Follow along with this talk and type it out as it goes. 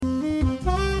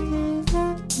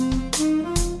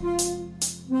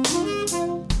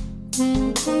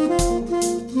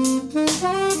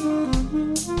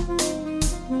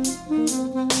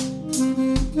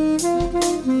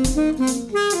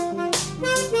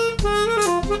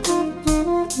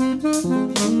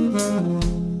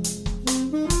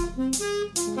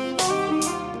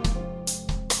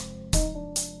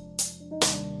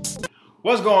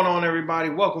What's going on, everybody?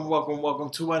 Welcome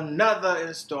to another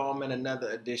installment, another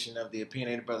edition of the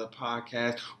Opinionated Brother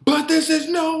Podcast. But this is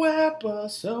no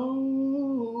episode.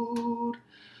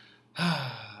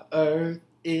 Earth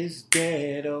is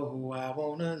dead, oh, I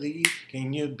wanna leave.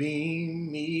 Can you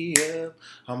beam me up?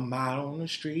 I'm out on the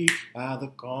street by the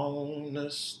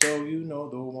corner store. You know,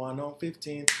 the one on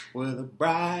 15 with a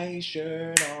bright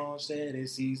shirt on. Said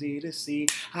it's easy to see.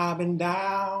 I've been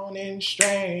down and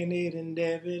stranded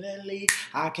indefinitely.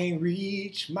 I can't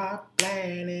reach my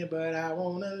planet, but I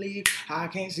wanna leave. I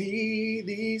can't see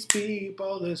these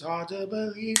people. It's hard to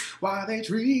believe why they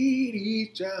treat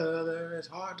each other. It's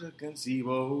hard to conceive.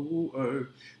 Oh, Earth,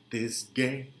 this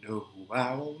ghetto,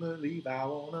 I wanna leave. I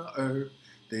wanna Earth,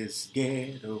 this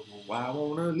ghetto, I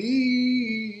wanna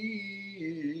leave.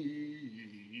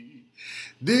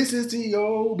 This is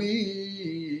T.O.B,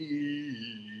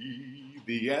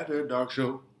 the After Dark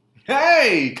Show.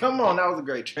 Hey, come on, that was a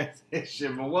great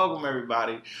transition. But welcome,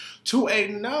 everybody, to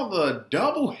another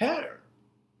double header,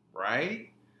 right,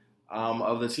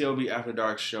 of the T.O.B After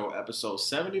Dark Show, episode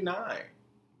 79,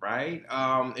 right?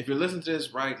 If you're listening to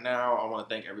this right now, I want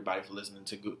to thank everybody for listening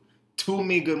to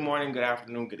me. Good morning, good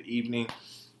afternoon, good evening.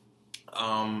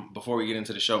 Before we get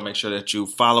into the show, make sure that you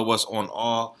follow us on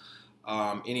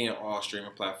any and all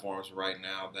streaming platforms right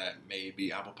now. That may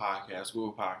be Apple Podcasts,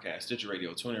 Google Podcasts, Stitcher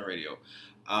Radio, TuneIn Radio,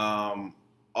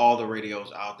 all the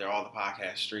radios out there, all the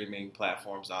podcast streaming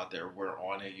platforms out there. We're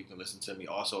on it. You can listen to me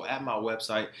also at my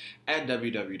website at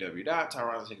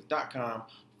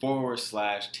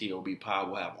www.tyronsics.com/TOB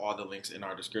pod. We'll have all the links in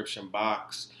our description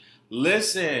box.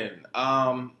 Listen,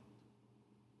 after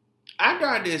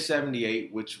I did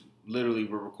 78, which literally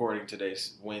we're recording today,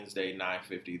 Wednesday,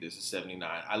 9:50. This is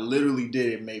 79. I literally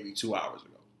did it maybe 2 hours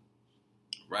ago,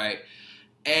 right?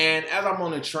 And as I'm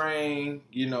on the train,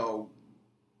 you know,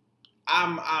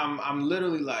 I'm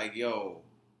literally like, yo,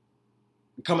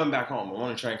 coming back home. I'm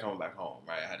on the train coming back home,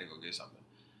 right? I had to go get something.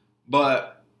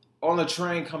 But on the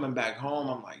train coming back home,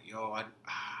 I'm like, yo,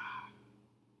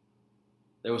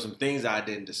 there were some things I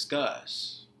didn't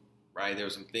discuss, right? There were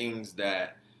some things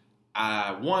that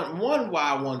why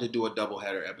I wanted to do a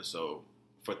doubleheader episode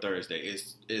for Thursday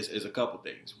is a couple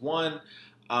things. One,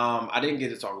 I didn't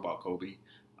get to talk about Kobe.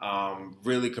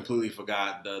 Really completely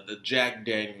forgot. The Jack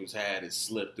Daniels had it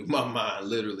slipped through my mind,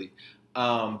 literally.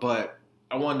 But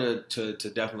I wanted to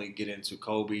definitely get into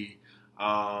Kobe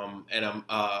and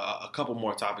a couple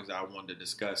more topics that I wanted to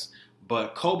discuss.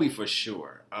 But Kobe for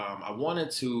sure. I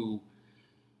wanted to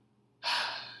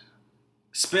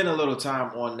spend a little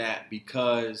time on that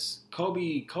because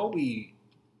Kobe,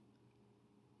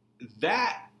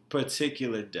 that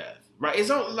particular death, right?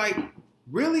 It's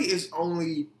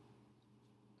only.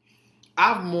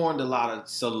 I've mourned a lot of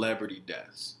celebrity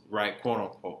deaths, right? Quote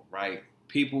unquote, right?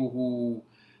 People who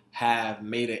have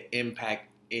made an impact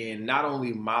in not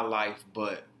only my life,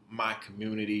 but my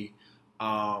community,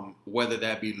 whether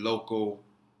that be local,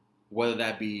 whether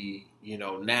that be,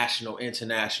 national,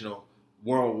 international,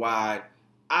 worldwide.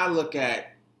 I've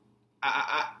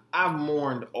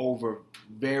mourned over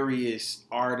various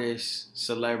artists,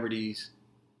 celebrities,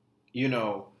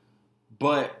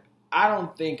 but I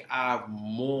don't think I've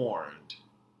mourned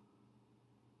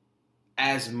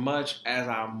as much as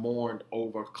I mourned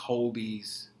over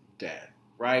Kobe's death,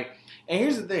 right? And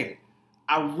here's the thing.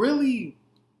 I really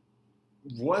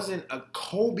wasn't a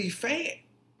Kobe fan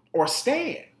or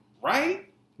stan, right?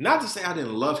 Not to say I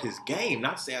didn't love his game,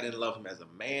 not to say I didn't love him as a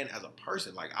man, as a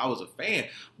person, like I was a fan,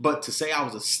 but to say I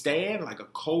was a stan, like a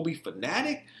Kobe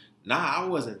fanatic, nah, I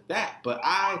wasn't that. But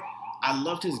I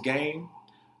loved his game.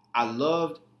 I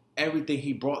loved everything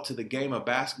he brought to the game of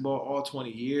basketball all 20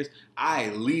 years. I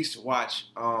at least watched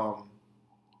at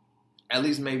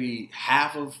least maybe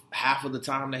half of the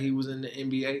time that he was in the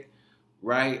NBA,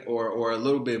 right? Or a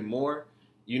little bit more.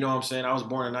 You know what I'm saying? I was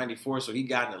born in 94, so he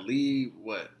got in the league,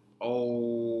 like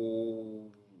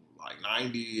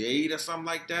 98 or something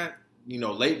like that,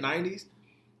 late 90s,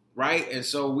 right? And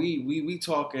so we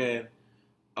talking,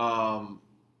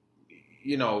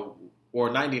 or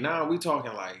 99, we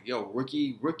talking like, yo,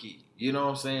 rookie, you know what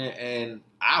I'm saying? And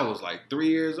I was like 3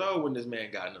 years old when this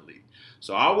man got in the league.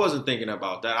 So I wasn't thinking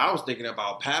about that. I was thinking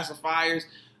about pacifiers,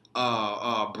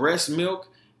 breast milk,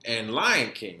 and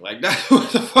Lion King. Like, that's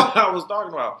what the fuck I was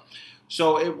talking about.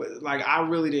 So it was like, I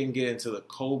really didn't get into the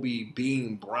Kobe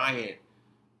Bean Bryant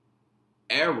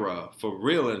era for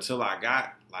real until I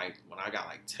got when I got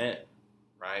 10,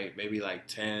 right? Maybe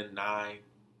 10, 9,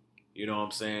 you know what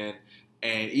I'm saying?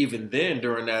 And even then,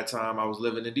 during that time, I was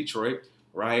living in Detroit,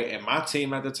 right? And my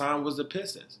team at the time was the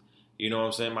Pistons. You know what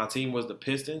I'm saying? My team was the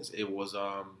Pistons. It was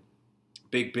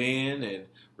Big Ben and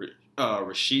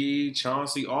Rasheed,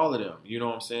 Chauncey, all of them. You know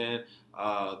what I'm saying?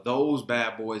 Those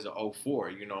bad boys of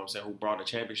 '04, you know what I'm saying, who brought the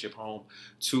championship home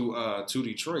to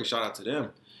Detroit. Shout out to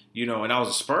them. You know, and I was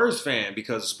a Spurs fan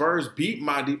because Spurs beat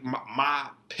my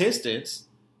Pistons.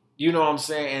 You know what I'm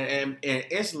saying? And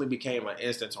instantly became an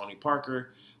instant Tony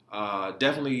Parker.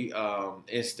 Definitely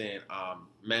instant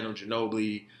Manu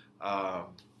Ginobili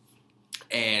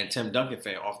and Tim Duncan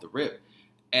fan off the rip.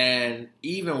 And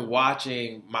even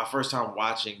my first time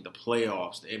watching the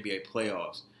playoffs, the NBA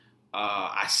playoffs,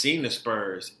 I seen the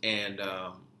Spurs and,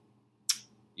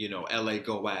 LA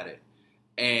go at it.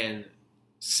 And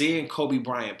seeing Kobe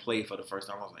Bryant play for the first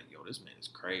time, I was like, yo, this man is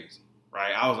crazy,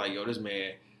 right? I was like, yo, this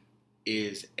man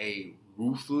is a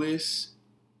ruthless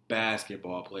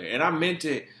basketball player. And I meant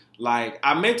it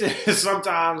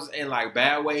sometimes in like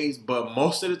bad ways, but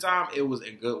most of the time it was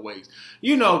in good ways.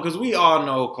 You know, because we all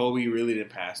know Kobe really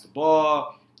didn't pass the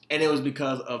ball. And it was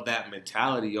because of that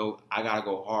mentality, yo, I gotta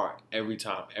go hard every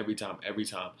time.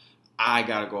 I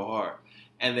gotta go hard.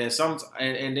 And then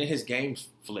and then his game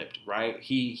flipped, right?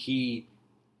 He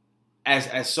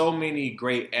as so many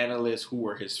great analysts who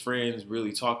were his friends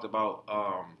really talked about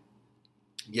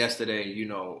yesterday,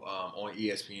 on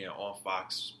ESPN, on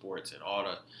Fox Sports, and all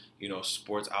the,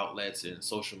 sports outlets and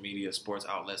social media sports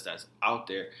outlets that's out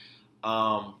there,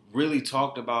 really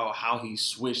talked about how he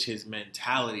switched his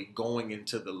mentality going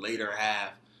into the later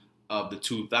half of the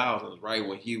 2000s, right?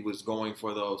 When he was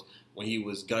when he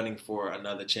was gunning for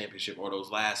another championship, or those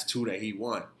last two that he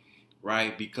won,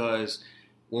 right? Because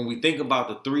when we think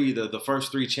about the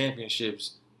first three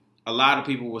championships, a lot of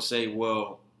people will say,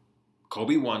 well,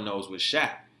 Kobe won those with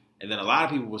Shaq. And then a lot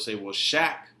of people will say, well,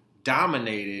 Shaq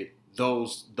dominated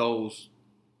those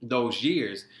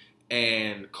years,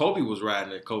 and Kobe was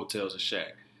riding the coattails of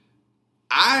Shaq.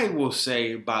 I will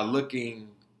say, by looking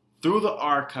through the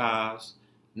archives,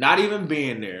 not even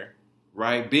being there,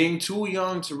 right, being too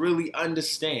young to really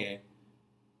understand,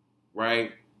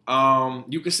 right,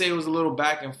 you could say it was a little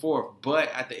back and forth, but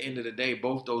at the end of the day,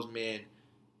 both those men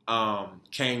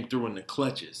came through in the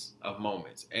clutches of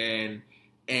moments. And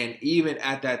even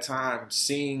at that time,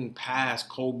 seeing past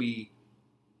Kobe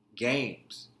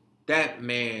games, that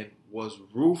man was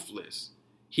ruthless.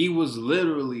 He was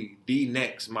literally the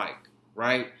next Mike,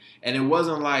 right? And it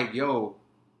wasn't like, yo,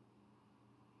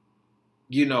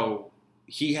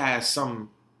 he has some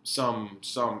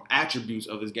attributes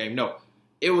of his game. No,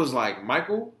 it was like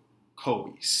Michael,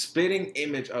 Kobe, spitting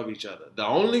image of each other. The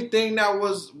only thing that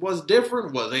was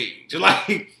different was age.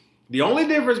 Like, the only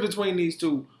difference between these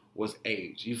two was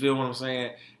age. You feel what I'm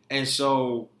saying? And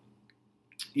so,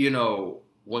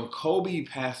 when Kobe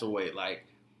passed away, like,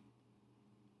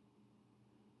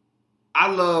 I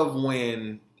love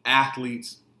when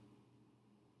athletes,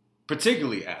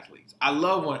 particularly athletes, I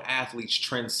love when athletes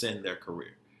transcend their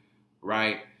career,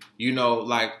 right?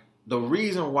 Like, the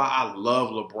reason why I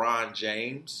love LeBron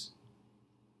James,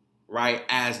 right,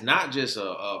 as not just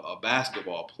a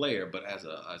basketball player, but as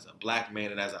a black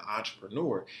man and as an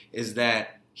entrepreneur, is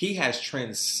that he has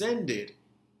transcended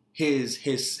his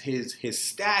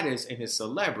status and his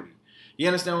celebrity. You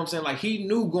understand what I'm saying? Like, he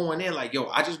knew going in, like, yo,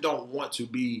 I just don't want to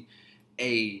be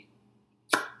a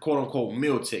quote unquote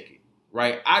meal ticket,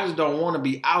 right? I just don't want to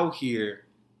be out here,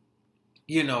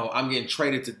 I'm getting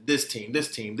traded to this team,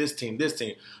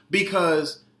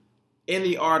 because in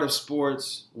the art of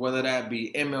sports, whether that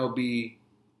be MLB,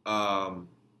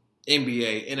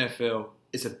 NBA, NFL,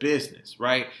 it's a business,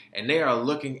 right? And they are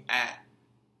looking at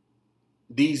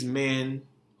these men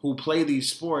who play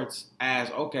these sports as,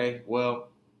 okay, well,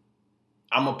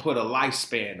 I'm going to put a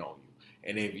lifespan on you.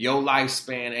 And if your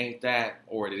lifespan ain't that,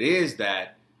 or it is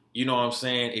that, you know what I'm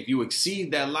saying? If you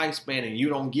exceed that lifespan and you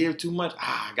don't give too much,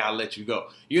 I got to let you go.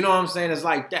 You know what I'm saying? It's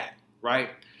like that, right?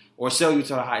 Or sell you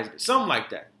to the highest bid, something like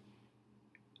that.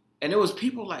 And it was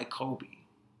people like Kobe,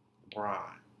 LeBron,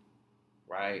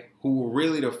 right, who were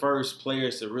really the first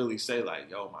players to really say, like,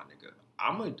 yo, my nigga,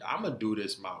 I'm gonna do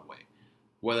this my way.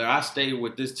 Whether I stay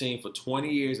with this team for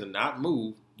 20 years and not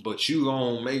move, but you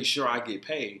gonna make sure I get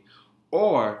paid,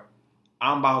 or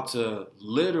I'm about to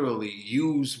literally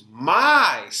use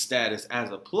my status as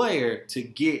a player to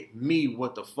get me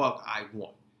what the fuck I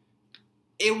want.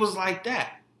 It was like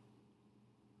that,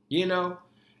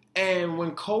 And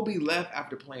when Kobe left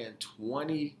after playing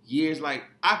 20 years, like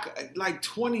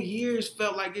 20 years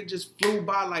felt like it just flew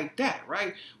by like that,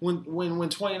 right? When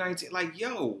 2019, like,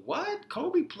 yo, what?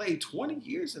 Kobe played 20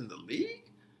 years in the league?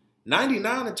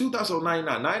 99 and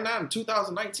 2099, 99 and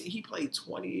 2019, he played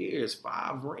 20 years,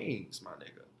 5 rings, my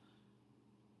nigga.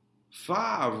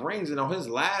 5 rings, and on his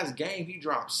last game, he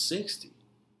dropped 60.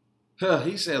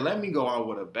 He said, let me go out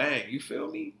with a bang, you feel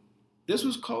me? This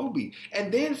was Kobe.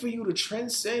 And then for you to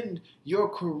transcend your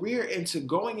career into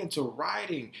going into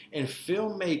writing and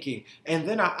filmmaking and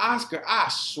then an Oscar, I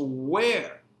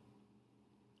swear,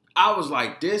 I was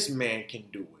like, this man can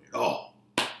do it all.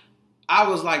 I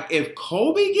was like, if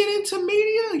Kobe get into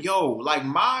media, yo, like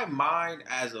my mind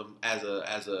as a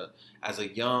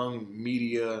young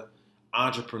media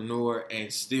entrepreneur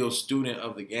and still student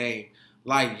of the game,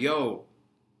 like, yo,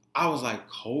 I was like,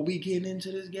 Kobe getting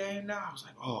into this game now? I was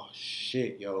like, oh,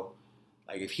 shit, yo.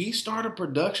 Like, if he start a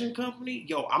production company,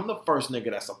 yo, I'm the first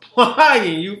nigga that's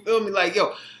applying. You feel me? Like,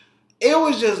 yo, it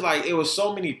was just like, it was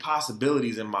so many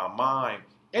possibilities in my mind.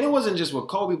 And it wasn't just with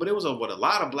Kobe, but it was with a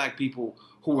lot of black people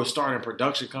who were starting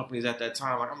production companies at that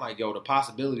time. Like, I'm like, yo, the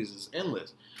possibilities is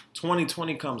endless.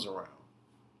 2020 comes around.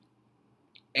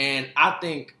 And I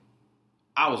think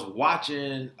I was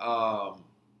watching All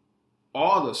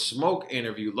the Smoke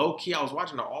interview. Low key, I was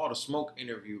watching the All the Smoke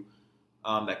interview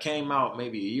that came out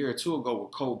maybe a year or two ago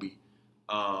with Kobe,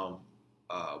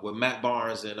 with Matt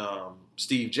Barnes and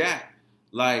Steve Jack.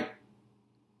 Like,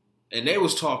 and they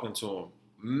was talking to him.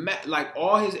 Like,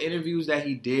 all his interviews that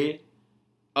he did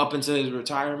up until his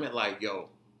retirement, like, yo,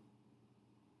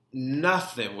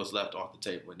 nothing was left off the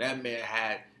table. That man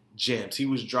had gems. He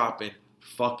was dropping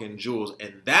fucking jewels.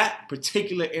 And that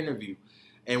particular interview,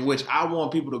 in which I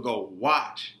want people to go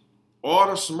watch, All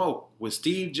the Smoke with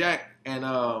Steve Jack and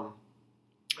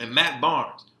Matt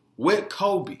Barnes with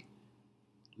Kobe.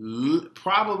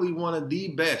 Probably one of the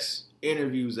best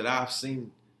interviews that I've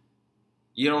seen.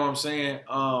 You know what I'm saying?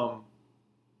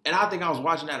 And I think I was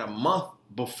watching that a month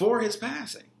before his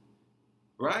passing.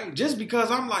 Right? Just because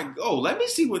I'm like, oh, let me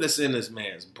see what's in this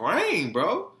man's brain,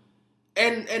 bro.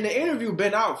 And the interview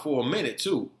been out for a minute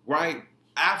too, right?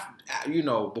 After, you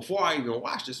know, before I even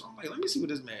watched this, I'm like, let me see what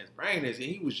this man's brain is. And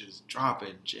he was just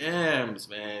dropping gems,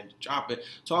 man.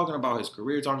 Talking about his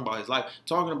career, talking about his life,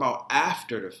 talking about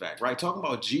after the fact, right? Talking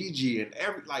about GiGi and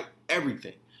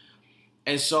everything.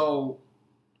 And so,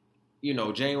 you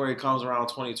know, January comes around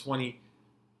 2020.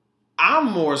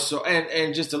 I'm more so,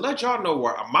 and just to let y'all know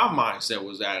where my mindset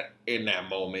was at in that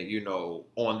moment, you know,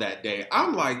 on that day,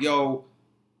 I'm like, yo,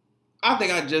 I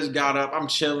think I just got up. I'm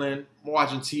chilling,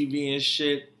 watching TV and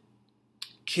shit,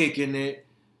 kicking it.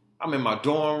 I'm in my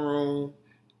dorm room,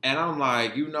 and I'm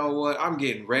like, you know what? I'm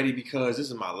getting ready because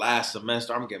this is my last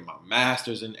semester. I'm getting my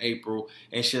master's in April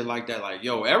and shit like that. Like,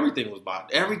 yo, everything was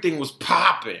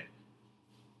popping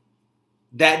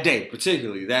that day,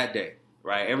 particularly that day,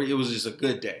 right? It was just a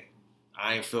good day.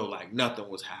 I ain't feel like nothing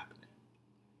was happening.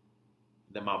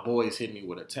 Then my boys hit me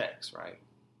with a text, right?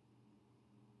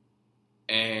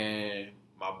 And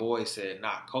my boy said,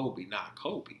 not Kobe, not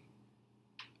Kobe.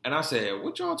 And I said,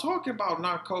 what y'all talking about,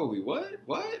 not Kobe? What?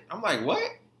 I'm like, what?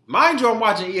 Mind you, I'm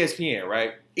watching ESPN,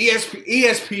 right?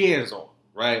 ESPN's on,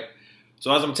 right?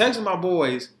 So as I'm texting my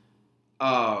boys,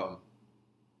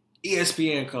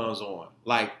 ESPN comes on.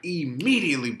 Like,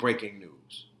 immediately breaking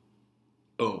news.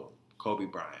 Boom. Kobe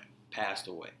Bryant passed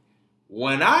away.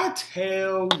 When I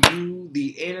tell you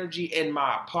the energy in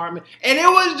my apartment, and it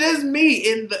was just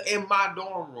me in my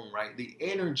dorm room, right? The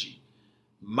energy,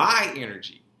 my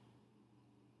energy,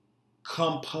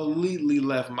 completely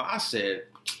left I said,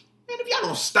 man, if y'all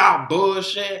don't stop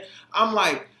bullshit, I'm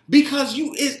like, because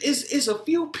it's a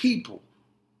few people,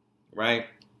 right?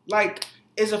 Like,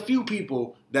 it's a few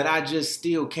people that I just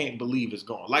still can't believe is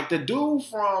gone. Like the dude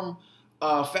from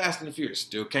Fast and the Furious,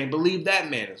 still can't believe that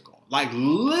man is gone. Like,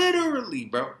 literally,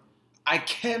 bro, I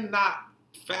cannot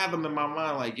fathom in my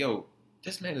mind, like, yo,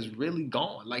 this man is really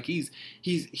gone. Like, he's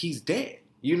dead.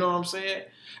 You know what I'm saying?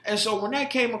 And so when that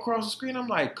came across the screen, I'm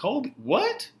like, Kobe,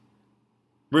 what?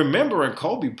 Remembering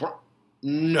Kobe Bryant?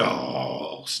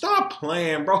 No, stop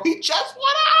playing, bro. He just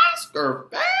won an Oscar,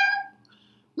 man.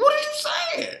 What are you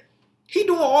saying? He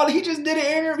just did an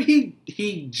interview.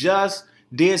 He just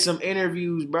did some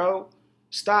interviews, bro.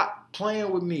 Stop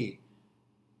playing with me.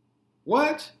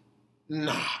 What?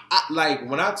 Nah.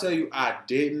 When I tell you I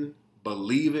didn't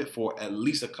believe it for at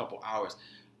least a couple hours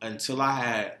until I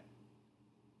had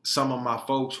some of my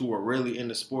folks who were really in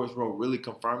the sports world really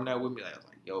confirm that with me. Like, I was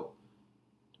like, yo,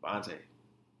 Devontae,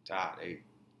 Todd,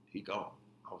 he gone.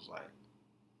 I was like,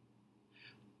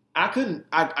 I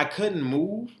couldn't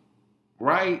move,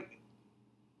 right?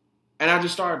 And I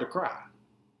just started to cry.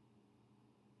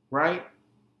 Right?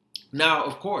 Now,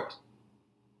 of course,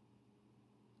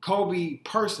 Kobe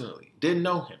personally, didn't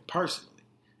know him personally.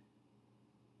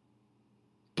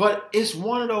 But it's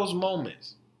one of those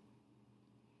moments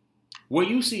where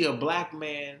you see a black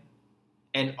man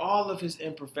and all of his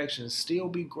imperfections still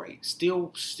be great,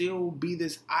 still be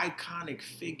this iconic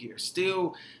figure,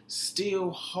 still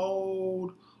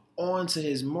hold on to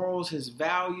his morals, his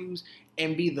values,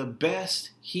 and be the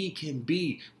best he can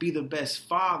be. Be the best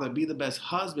father, be the best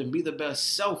husband, be the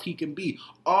best self he can be.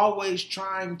 Always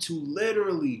trying to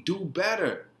literally do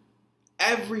better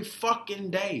every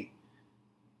fucking day.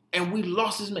 And we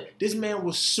lost this man. This man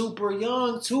was super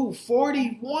young too,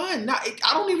 41. I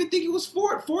don't even think he was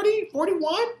 40,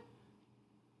 41.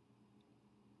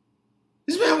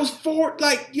 This man was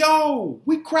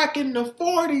we cracking the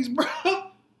 40s, bro.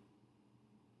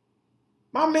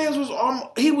 My man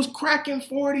he was cracking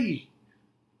 40.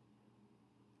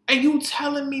 And you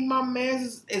telling me my man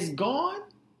is gone?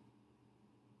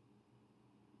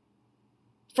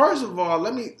 First of all,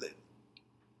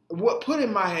 what put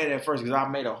in my head at first, because I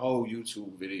made a whole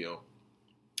YouTube video,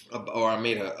 or I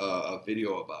made a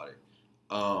video about it.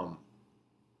 I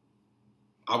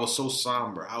was so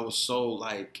somber. I was so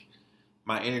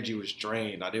my energy was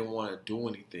drained. I didn't want to do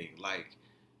anything.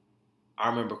 I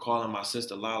remember calling my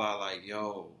sister Lala,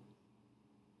 yo,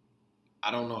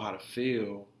 I don't know how to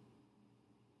feel.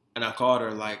 And I called her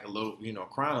a little,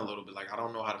 crying a little bit, I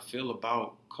don't know how to feel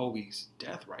about Kobe's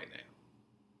death right now.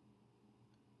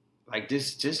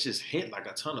 This just hit like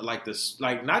a ton of this,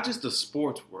 not just the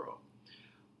sports world,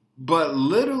 but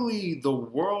literally the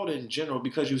world in general,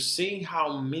 because you see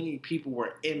how many people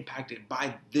were impacted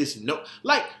by this.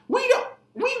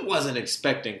 We wasn't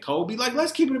expecting Kobe.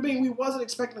 Let's keep it a bean. We wasn't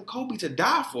expecting Kobe to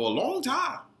die for a long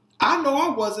time. I know I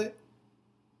wasn't.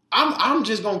 I'm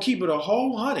just gonna keep it a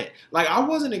whole 100. I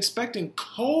wasn't expecting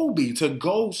Kobe to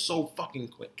go so fucking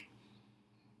quick.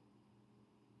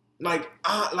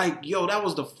 Yo, that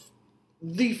was the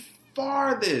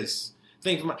farthest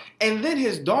thing from and then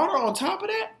his daughter on top of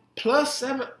that,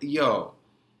 +7. Yo,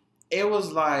 it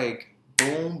was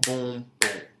boom, boom,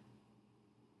 boom.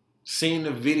 Seeing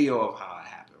the video of how it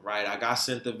happened, right? I got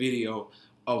sent the video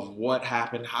of what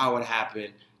happened, how it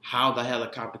happened, how the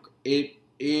helicopter,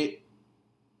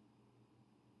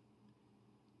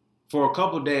 for a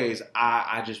couple days,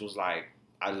 I just was I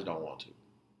just don't want to,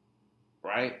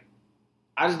 right?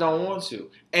 I just don't want to.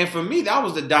 And for me, that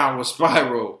was the downward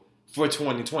spiral for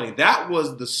 2020. That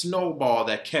was the snowball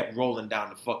that kept rolling down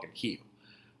the fucking hill,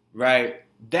 right?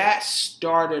 That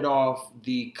started off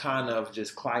the kind of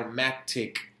just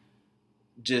climactic,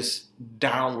 just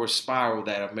downward spiral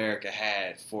that America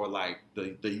had for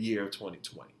the year of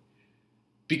 2020.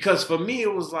 Because for me,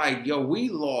 it was yo, we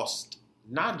lost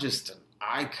not just an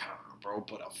icon, bro,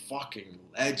 but a fucking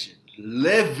legend,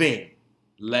 living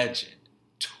legend,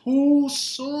 too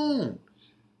soon.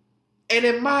 And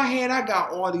in my head, I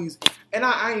got all these, and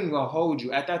I ain't gonna hold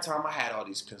you. At that time, I had all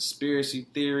these conspiracy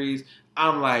theories.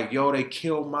 I'm yo, they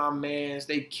killed my mans.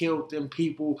 They killed them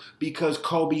people because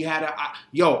Kobe had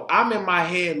yo, I'm in my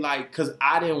head because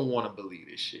I didn't want to believe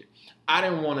this shit. I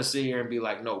didn't want to sit here and be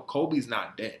no, Kobe's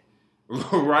not dead.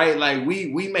 Right?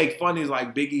 We make funnies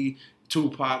Biggie,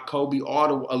 Tupac, Kobe,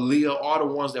 Aaliyah, all the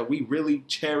ones that we really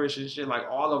cherish and shit.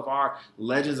 All of our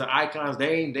legends and icons,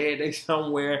 they ain't dead. They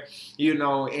somewhere, in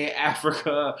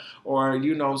Africa or,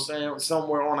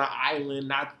 somewhere on an island,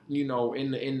 not, in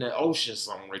the ocean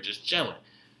somewhere, just chilling.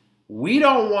 We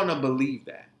don't want to believe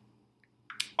that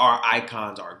our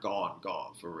icons are gone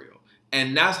for real.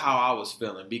 And that's how I was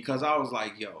feeling, because I was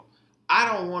yo, I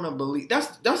don't want to believe.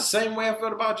 That's the same way I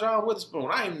felt about John Witherspoon.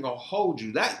 I ain't even going to hold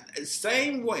you. That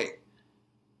same way.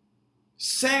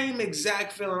 Same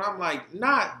exact feeling. I'm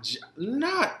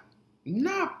not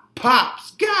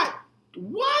Pops. God,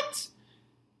 what?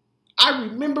 I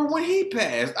remember when he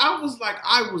passed. I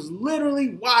was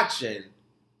literally watching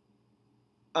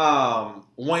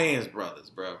Wayans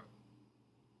Brothers, bro.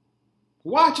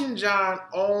 Watching John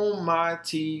on my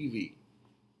TV.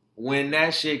 When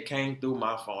that shit came through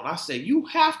my phone, I said, you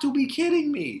have to be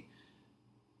kidding me.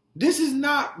 This is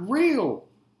not real.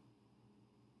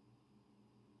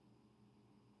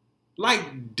 I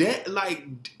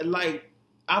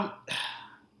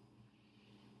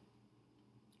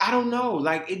don't know.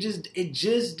 It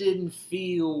just didn't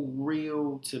feel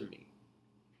real to me.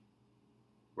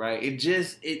 Right? It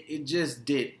just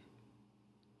didn't.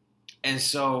 And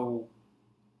so,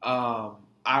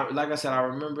 like I said, I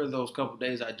remember those couple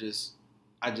days. I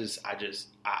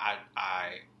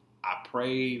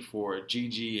prayed for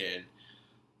GiGi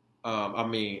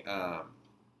and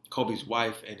Kobe's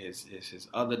wife and his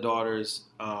other daughters.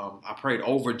 I prayed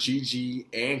over GiGi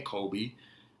and Kobe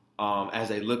as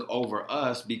they look over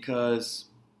us, because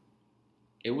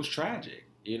it was tragic.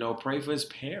 Pray for his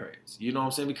parents. You know what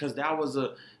I'm saying? Because that was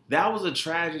a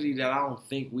tragedy that I don't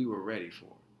think we were ready for.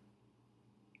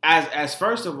 As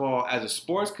first of all, as a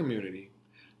sports community.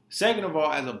 Second of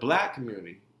all, as a black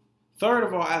community. Third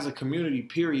of all, as a community,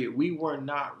 period, we were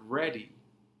not ready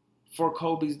for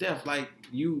Kobe's death. Like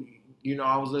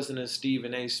I was listening to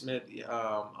Stephen A. Smith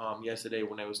yesterday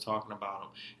when they was talking about him,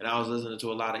 and I was listening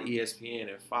to a lot of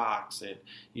ESPN and Fox, and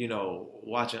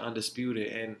watching Undisputed,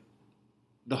 and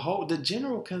the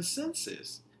general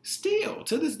consensus still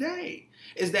to this day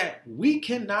is that we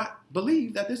cannot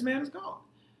believe that this man is gone.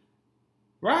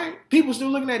 Right? People still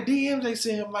looking at DMs. They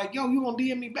see him like, yo, you gonna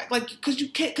DM me back? Like, cause you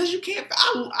can't.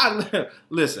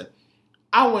 Listen.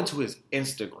 I went to his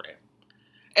Instagram,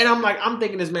 and I'm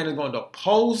thinking this man is going to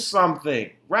post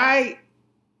something, right?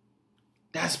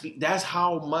 That's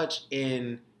how much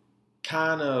in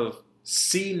kind of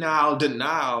senile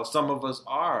denial some of us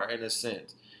are, in a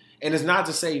sense. And it's not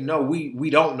to say no, we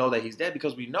don't know that he's dead,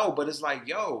 because we know, but it's like,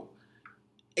 yo,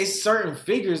 it's certain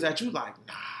figures that you like,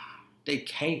 nah, they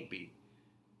can't be.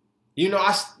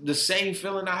 The same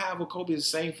feeling I have with Kobe is the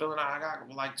same feeling I got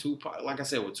with like Tupac. Like I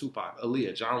said, with Tupac,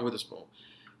 Aaliyah, John Witherspoon.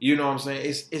 You know what I'm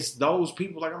saying? It's those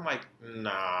people. Like, I'm like,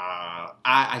 nah,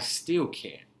 I still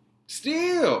can't.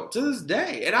 Still to this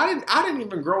day, and I didn't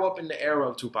even grow up in the era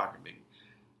of Tupac and Biggie.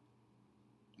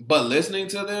 But listening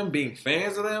to them, being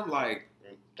fans of them, like,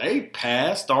 they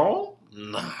passed on.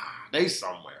 Nah, they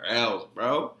somewhere else,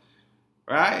 bro.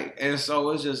 Right? And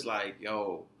so it's just like,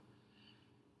 yo.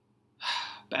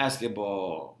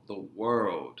 Basketball, the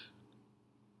world,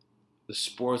 the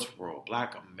sports world,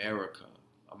 Black America,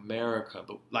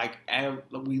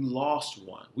 we lost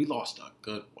one. We lost a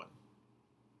good one.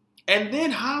 And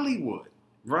then Hollywood,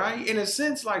 right? In a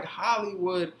sense, like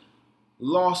Hollywood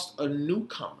lost a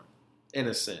newcomer, in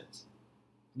a sense.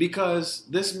 Because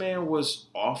this man was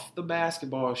off the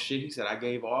basketball shit. He said, I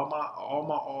gave all my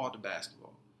all to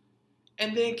basketball.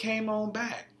 And then came on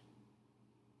back.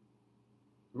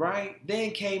 Right?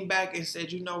 Then came back and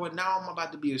said, you know what? Now I'm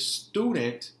about to be a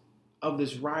student of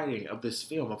this writing, of this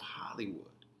film, of Hollywood.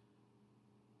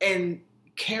 And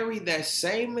carry that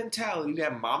same mentality,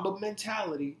 that Mamba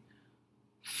mentality,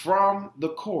 from the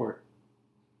court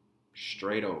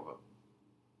straight over.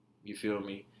 You feel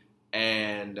me?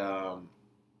 And,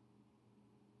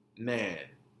 man,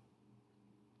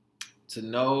 to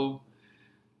know,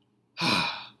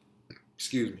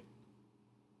 excuse me,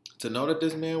 to know that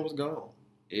this man was gone.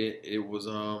 It was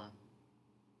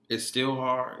it's still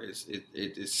hard.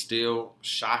 It's still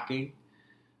shocking.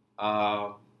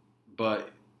 But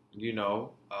we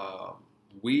know,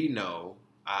 and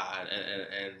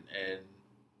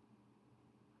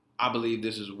I believe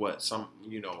this is what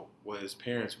what his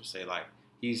parents would say. Like,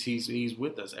 he's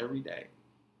with us every day,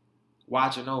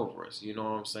 watching over us. You know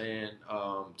what I'm saying?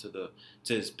 To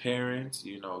his parents,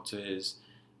 to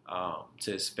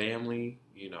his family,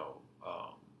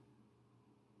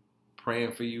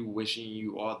 praying for you, wishing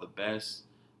you all the best,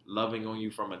 loving on you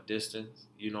from a distance.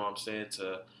 You know what I'm saying?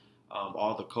 To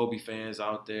all the Kobe fans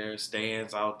out there,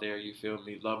 stans out there, you feel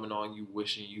me? Loving on you,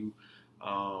 wishing you,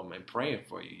 and praying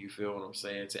for you. You feel what I'm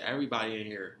saying? To everybody in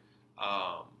here,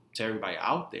 to everybody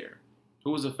out there who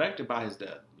was affected by his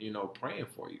death, praying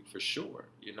for you for sure,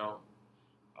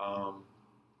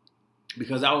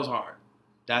 because that was hard.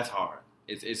 That's hard.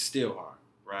 It's still hard,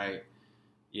 right?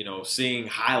 Seeing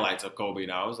highlights of Kobe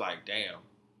now, I was like, damn,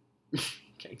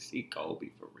 can't see Kobe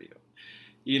for real.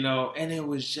 And it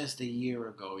was just a year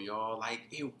ago, y'all. Like,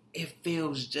 it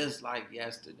feels just like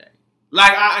yesterday.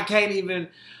 Like, I can't even,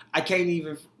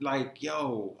 like,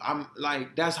 yo, I'm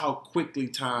like, that's how quickly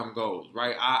time goes,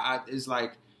 right? It's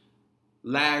like,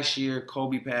 last year,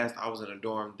 Kobe passed, I was in a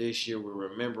dorm. This year, we're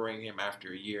remembering him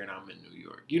after a year, and I'm in New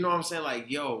York. You know what I'm saying? Like,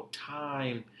 yo,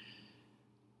 time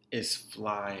is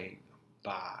flying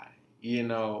by,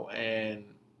 and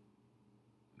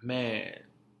man,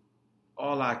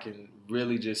 all I can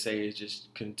really just say is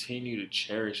just continue to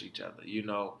cherish each other. We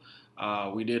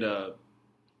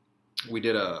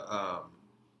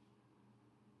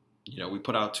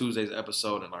put out Tuesday's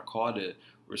episode, and I called it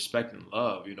Respect and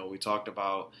Love. We talked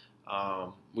about,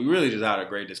 we really just had a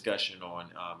great discussion on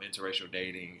interracial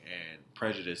dating and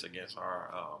prejudice against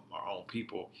our own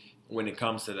people when it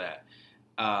comes to that.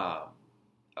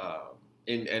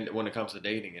 And when it comes to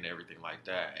dating and everything like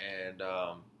that. And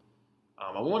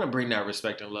I want to bring that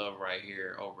respect and love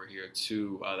over here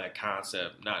to that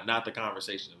concept, not the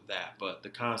conversation of that, but the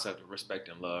concept of respect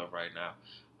and love right now.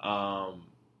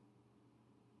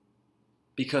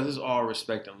 Because it's all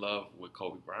respect and love with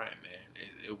Kobe Bryant, man.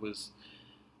 It was,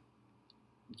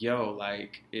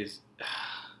 it's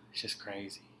just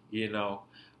crazy,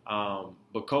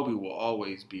 but Kobe will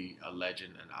always be a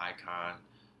legend, an icon.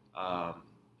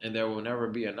 And there will never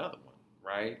be another one,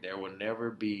 right? There will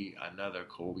never be another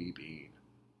Kobe Bean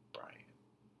Bryant.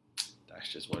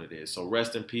 That's just what it is. So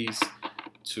rest in peace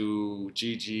to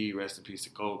GiGi. Rest in peace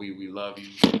to Kobe. We love you.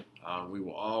 We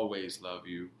will always love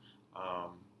you.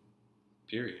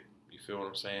 Period. You feel what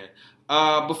I'm saying?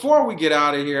 Before we get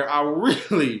out of here, I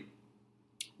really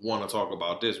want to talk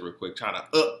about this real quick, trying to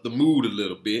up the mood a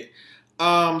little bit.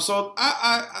 So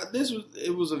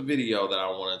it was a video that I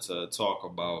wanted to talk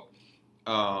about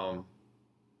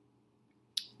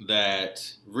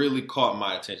that really caught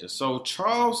my attention. So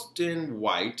Charleston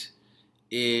White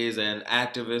is an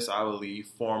activist, I believe,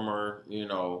 former,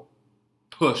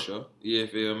 pusher, you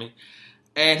feel me?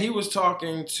 And he was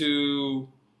talking to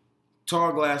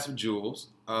Tall Glass of Jules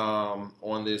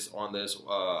on this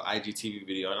IGTV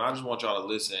video, and I just want y'all to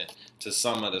listen to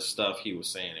some of the stuff he was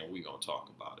saying, and we're gonna talk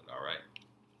about it. All right.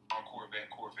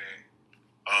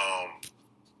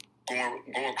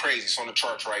 Going crazy. It's on the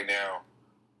charts right now.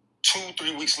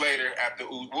 2-3 weeks later,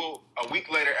 a week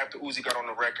later after Uzi got on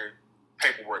the record,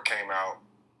 paperwork came out.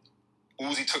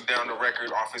 Uzi took down the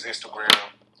record off his Instagram.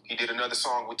 He did another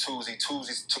song with Tuzi.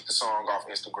 Tuzi took the song off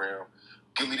Instagram.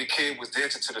 Gilly the Kid was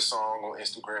dancing to the song on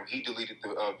Instagram. He deleted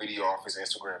the video off his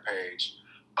Instagram page.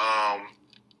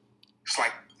 It's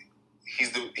like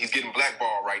he's getting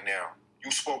blackballed right now.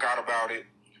 You spoke out about it.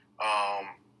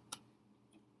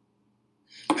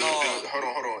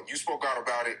 Hold on. You spoke out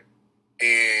about it,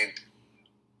 and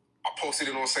I posted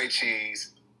it on Say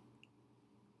Cheese.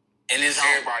 And it's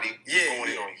everybody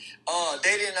going in on you.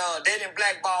 They didn't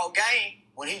blackball Game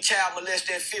when he child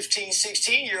molested that 15,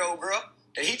 16-year-old girl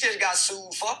that he just got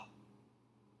sued for.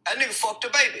 That nigga fucked a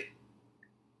baby.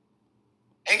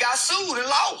 And got sued and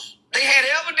lost. They had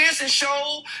evidence and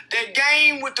showed that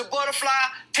Game with the butterfly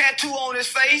tattoo on his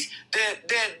face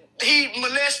that he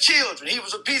molests children.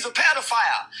 He's a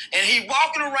pedophile. And he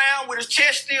walking around with his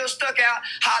chest still stuck out,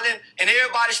 hollering, and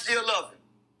everybody still love him.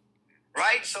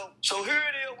 Right? So here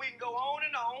it is. We can go on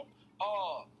and on.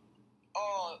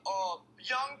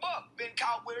 Young Buck been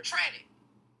caught with a tranny.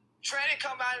 Tranny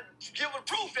come out and give a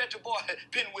proof that the boy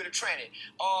been with a tranny.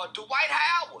 Dwight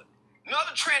Howard,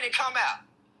 another tranny come out.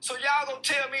 So y'all gonna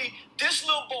tell me this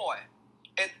little boy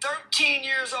at 13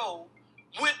 years old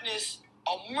witnessed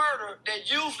a murder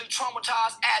that usually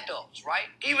traumatizes adults, right?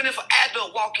 Even if an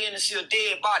adult walk in and see a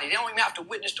dead body, they don't even have to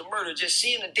witness the murder. Just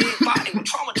seeing a dead body would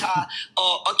traumatize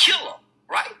a killer,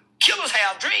 right? Killers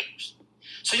have dreams.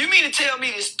 So you mean to tell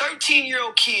me this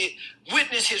 13-year-old kid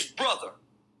witnessed his brother,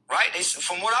 right?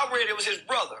 From what I read, it was his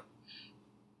brother,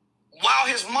 while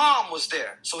his mom was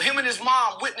there. So him and his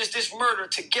mom witnessed this murder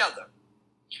together.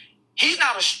 He's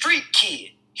not a street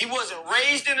kid. He wasn't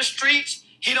raised in the streets.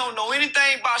 He don't know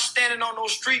anything about standing on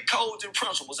those street codes and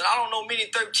principles. And I don't know many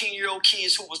 13-year-old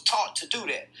kids who was taught to do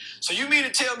that. So you mean to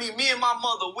tell me and my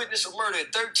mother witnessed a murder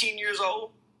at 13 years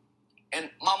old, and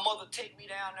my mother take me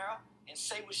down there and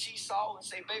say what she saw and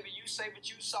say, baby, you say what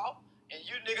you saw, and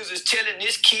you niggas is telling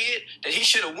this kid that he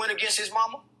should have went against his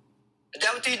mama? Is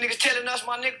that what these niggas telling us,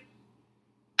 my nigga?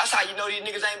 That's how you know these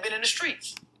niggas ain't been in the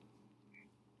streets.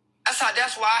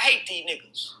 That's why I hate these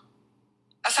niggas.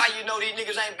 That's how you know these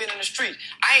niggas ain't been in the streets.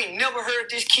 I ain't never heard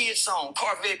this kid's song,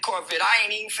 Corvette. I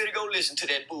ain't even finna go listen to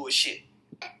that bullshit.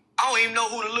 I don't even know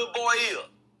who the little boy is.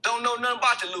 Don't know nothing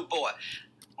about the little boy.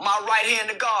 My right hand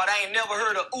to God, I ain't never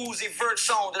heard a Uzi Vert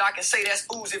song that I can say that's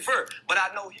Uzi Vert. But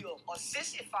I know he a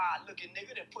sissified looking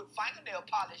nigga that put fingernail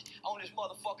polish on his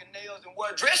motherfucking nails and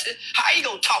wear dresses. How you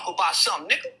gonna talk about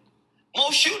something, nigga?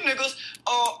 Most you niggas,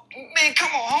 man,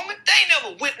 come on, homie. They ain't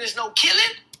never witnessed no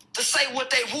killing to say what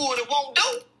they would or won't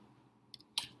do.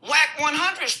 Whack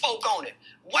 100 spoke on it.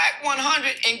 Whack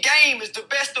 100 and Game is the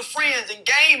best of friends, and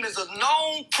Game is a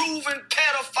known, proven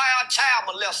pedophile child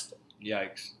molester.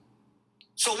 Yikes.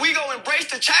 So we go embrace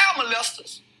the child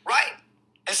molesters, right?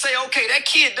 And say, okay, that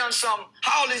kid done something.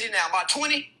 How old is he now? About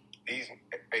 20? He's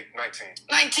 19.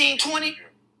 19, 20?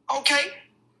 Yeah. Okay.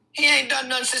 He ain't done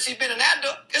nothing since he been an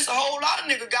adult. It's a whole lot of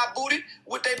niggas got booted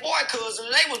with their boy cousins and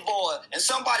they was boys. And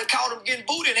somebody caught them getting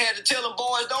booted and had to tell them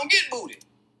boys don't get booted.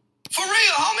 For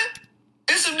real, homie.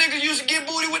 There's some niggas used to get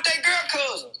booted with their girl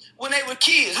cousins when they were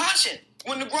kids, hunching.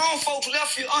 When the grown folks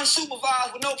left you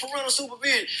unsupervised with no parental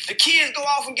supervision, the kids go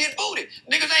off and get booted.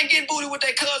 Niggas ain't getting booted with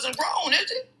their cousin grown,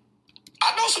 is it?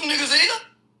 I know some niggas here.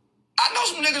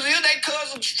 They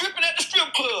cousin stripping at the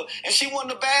strip club, and she one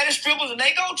of the baddest strippers, and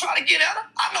they go try to get at her.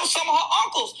 I know some of her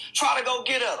uncles try to go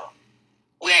get at her.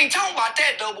 We ain't talking about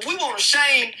that, though, but we want to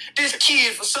shame this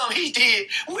kid for something he did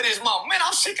with his mom. Man,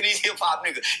 I'm sick of these hip-hop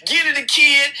niggas. Get at the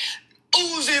kid,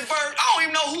 Uzi Vert. I don't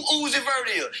even know who Uzi Vert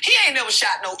is. He ain't never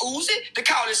shot no Uzi to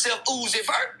call himself Uzi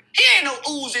Vert. He ain't no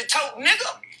Uzi tote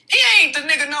nigga. He ain't the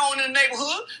nigga known in the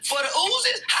neighborhood for the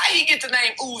Uzis. How he get the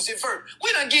name Uzi first?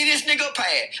 We done give this nigga a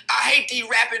pad. I hate these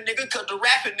rapping niggas because the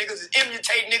rapping niggas is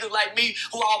imitating niggas like me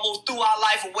who almost threw our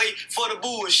life away for the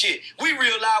bullshit. We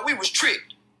realized we was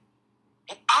tricked.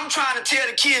 I'm trying to tell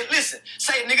the kids, listen,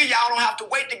 say, nigga, y'all don't have to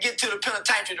wait to get to the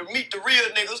penitentiary to meet the real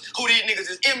niggas who these niggas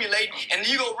is emulating, and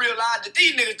you gonna realize that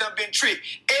these niggas done been tricked.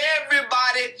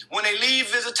 Everybody, when they leave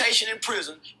visitation in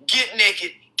prison, get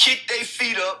naked, kick their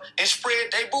feet up, and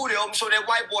spread their booty open so that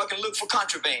white boy can look for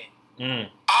contraband.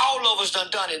 All of us done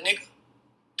it, nigga.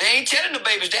 They ain't telling the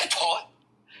babies that part.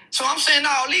 So I'm saying, no,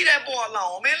 leave that boy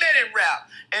alone, man. Let him rap.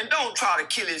 And don't try to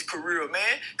kill his career,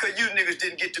 man, because you niggas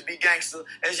didn't get to be gangster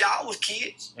as y'all was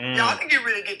kids. Y'all didn't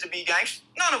really get to be gangster.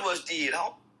 None of us did,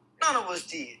 huh? None of us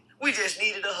did. We just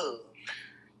needed a hug.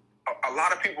 A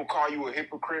lot of people call you a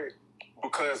hypocrite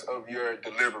because of your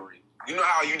delivery. You know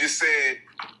how you just said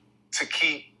to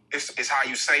keep, it's how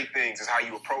you say things, it's how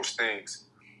you approach things.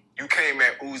 You came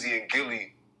at Uzi and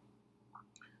Gilly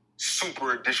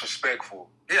super disrespectful.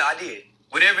 Yeah, I did.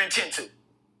 With every intent to.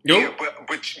 Yo. Yeah,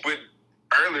 but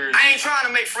earlier... I ain't trying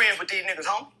to make friends with these niggas,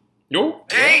 homie. Yo.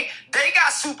 They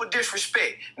got super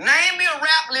disrespect. Name me a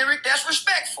rap lyric that's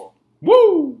respectful.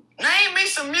 Woo. Name me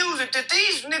some music that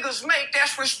these niggas make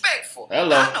that's respectful.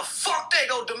 Hello. How the fuck they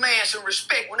go demand some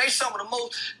respect when they some of the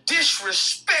most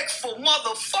disrespectful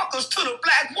motherfuckers to the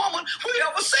black woman we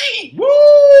ever seen?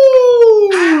 Woo.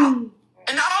 How?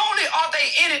 And not only are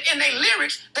they in it in their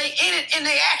lyrics, they in it in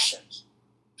their actions.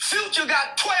 Future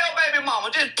got 12 baby mamas,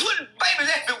 just putting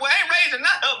babies everywhere, ain't raising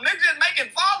none of them. Niggas just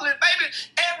making fatherless babies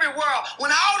everywhere.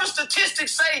 When all the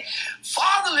statistics say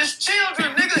fatherless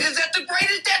children, nigga, is at the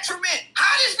greatest detriment.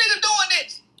 How this nigga doing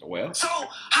this? Well. So,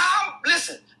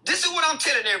 listen, this is what I'm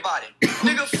telling everybody.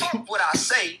 Nigga, fuck what I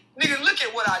say. Nigga, look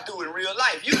at what I do in real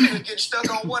life. You niggas getting stuck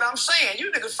on what I'm saying.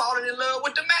 You niggas falling in love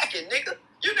with the Mackin, nigga.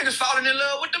 You niggas falling in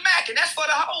love with the Mackin. That's for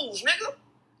the hoes, nigga.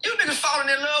 You niggas falling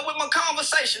in love with my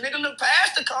conversation. Nigga, look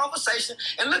past the conversation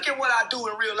and look at what I do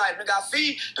in real life. Nigga, I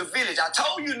feed the village. I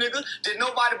told you, nigga, that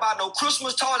nobody buy no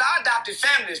Christmas toys. I adopted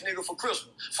families, nigga, for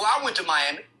Christmas. Before I went to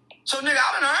Miami. So, nigga,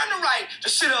 I done earned the right to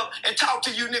sit up and talk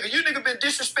to you, nigga. You nigga been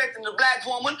disrespecting the black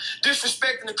woman,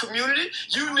 disrespecting the community.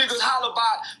 You niggas holler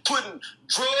about putting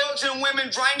drugs in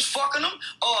women drinks, fucking them.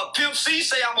 Pimp C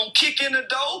say I'm gonna kick in the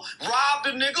door, rob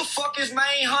the nigga, fuck his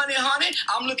main honey.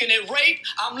 I'm looking at rape.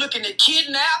 I'm looking at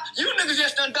kidnap. You niggas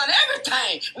just done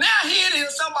everything. Now here it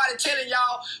is, somebody telling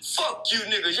y'all, fuck you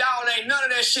niggas. Y'all ain't none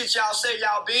of that shit y'all say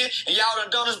y'all been, and y'all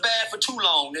done us bad for too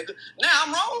long, nigga. Now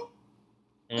I'm wrong.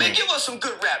 Man, give us some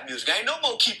good rap music. Ain't no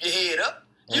more keep your head up.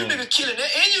 You niggas killing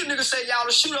it. And you niggas say y'all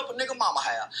to shoot up a nigga mama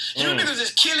house. You niggas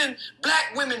is killing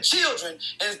black women, children,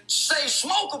 and say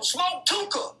smoke them, smoke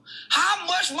Tuka. How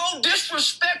much more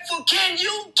disrespectful can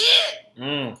you get?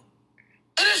 And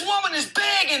this woman is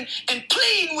begging and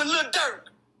pleading with Lil Durk.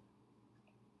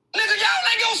 Nigga, y'all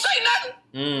ain't gonna say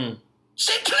nothing.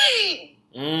 She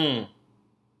pleading.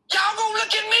 Y'all gonna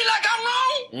look at me like I'm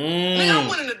wrong? Nigga, I'm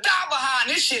willing to die behind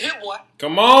this shit here, boy.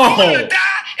 Come on. I'm willing to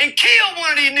die and kill one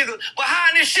of these niggas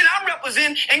behind this shit I'm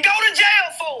representing and go to jail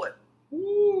for it.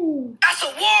 That's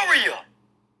a warrior.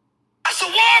 That's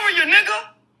a warrior,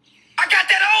 nigga. I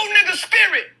got that old nigga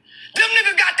spirit. Them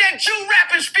niggas got that Jew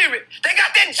rapping spirit. They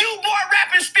got that Jew boy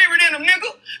rapping spirit in them,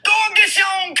 nigga. Go against your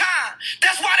own kind.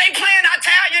 That's why they playing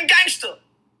Italian gangster.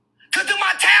 Because them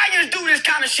Italians do this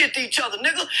kind of shit to each other,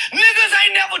 nigga. Niggas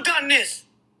ain't never done this.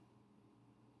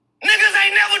 Niggas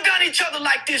ain't never done each other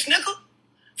like this, nigga.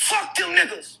 Fuck them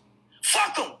niggas.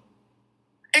 Fuck them.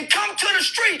 And come to the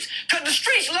streets. Because the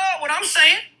streets love what I'm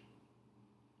saying.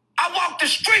 I walk the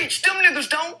streets. Them niggas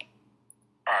don't.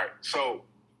 All right, so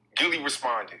Gilly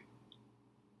responded.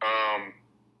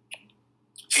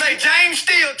 Say James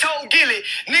Steele told Gilly,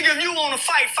 nigga, if you want to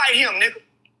fight, fight him, nigga.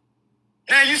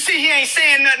 Now you see he ain't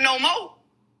saying nothing no more.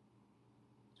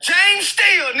 James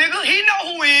Steele, nigga, he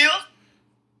know who he is.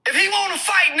 If he want to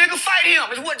fight, nigga, fight him.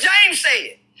 It's what James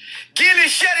said. Gilly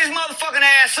shut his motherfucking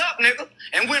ass up, nigga,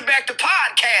 and went back to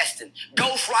podcasting.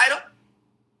 Ghostwriter.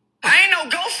 I ain't no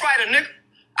ghostwriter, nigga.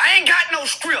 I ain't got no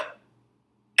script.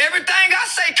 Everything I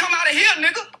say come out of here,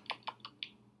 nigga.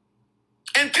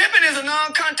 And pimping is a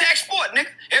non-contact sport, nigga.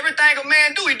 Everything a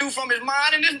man do, he do from his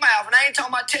mind and his mouth. And I ain't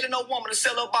talking about telling no woman to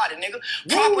sell her body, nigga.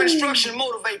 Proper instructions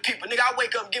motivate people, nigga. I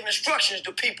wake up giving instructions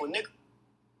to people, nigga.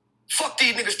 Fuck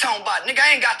these niggas talking about, nigga.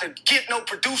 I ain't got to get no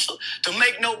producer to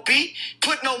make no beat,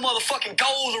 put no motherfucking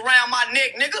goals around my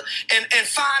neck, nigga, and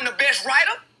find the best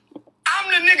writer. I'm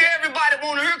the nigga everybody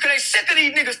want to hear because they sick of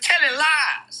these niggas telling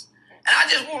lies. And I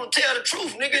just want to tell the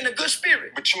truth, nigga, in a good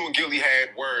spirit. But you and Gilly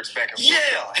had words back and forth.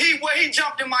 Yeah, he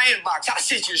jumped in my inbox. I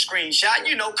sent you a screenshot.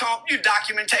 You know,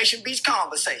 documentation beats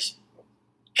conversation.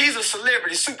 He's a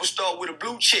celebrity superstar with a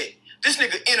blue check. This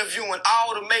nigga interviewing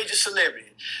all the major celebrities.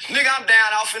 Nigga, I'm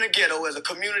down off in the ghetto as a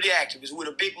community activist with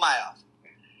a big mouth.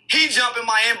 He jump in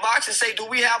my inbox and say, do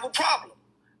we have a problem?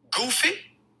 Goofy?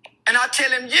 And I tell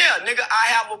him, yeah, nigga, I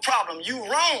have a problem. You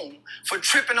wrong for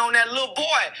tripping on that little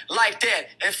boy like that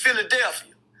in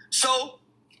Philadelphia. So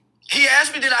he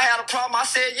asked me, did I have a problem? I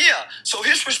said, yeah. So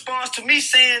his response to me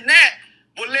saying that,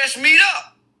 well, let's meet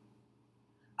up.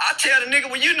 I tell the nigga,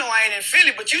 well, you know I ain't in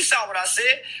Philly, but you saw what I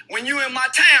said. When you in my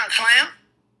town, clown.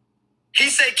 He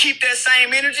said, keep that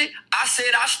same energy. I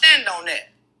said, I stand on that.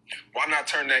 Why not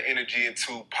turn that energy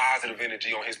into positive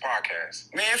energy on his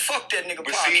podcast? Man, fuck that nigga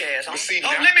podcast.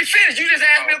 Let me finish. You just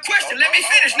asked me a question. Let me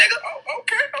finish, nigga.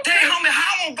 Okay. Dang, homie,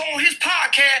 how I'm gonna go on his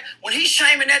podcast when he's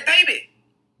shaming that baby?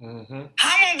 Mm-hmm.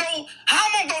 How I'm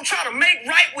gonna go try to make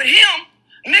right with him,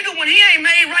 nigga, when he ain't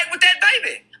made right with that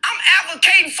baby? I'm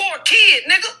advocating for a kid,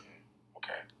 nigga.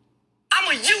 Okay.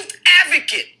 I'm a youth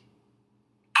advocate.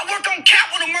 I work on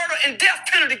capital murder and death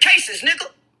penalty cases, nigga.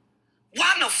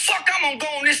 Why in the fuck I'm gonna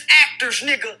go on this actors,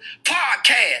 nigga,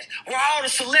 podcast where all the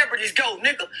celebrities go,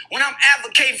 nigga, when I'm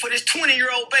advocating for this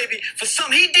 20-year-old baby for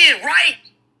something he did right?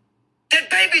 That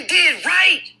baby did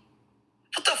right.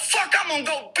 What the fuck I'm gonna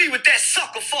go be with that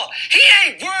sucker for? He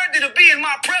ain't worthy to be in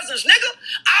my presence, nigga.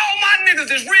 All my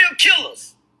niggas is real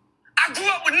killers. I grew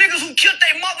up with niggas who killed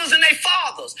their mothers and their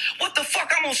fathers. What the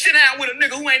fuck I'm gonna sit down with a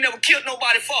nigga who ain't never killed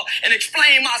nobody for and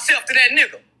explain myself to that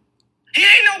nigga? He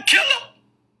ain't no killer.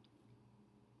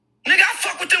 Nigga, I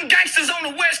fuck with them gangsters on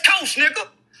the West Coast, nigga.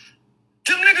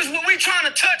 Them niggas when we trying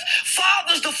to touch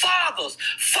fathers to fathers.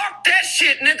 Fuck that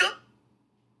shit, nigga.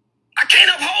 I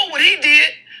can't uphold what he did.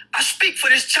 I speak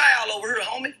for this child over here,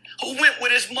 homie, who went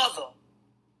with his mother.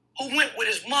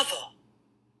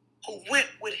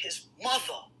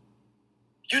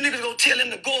 You niggas gonna tell him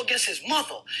to go against his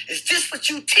mother. Is this what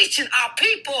you teaching our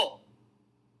people?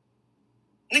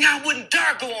 Nigga, I wouldn't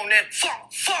dare go on that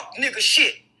fuck nigga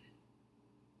shit.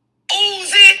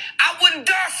 Uzi, I wouldn't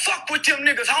dare fuck with them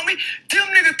niggas, homie. Them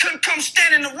niggas couldn't come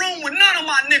stand in the room with none of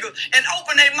my niggas and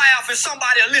open their mouth and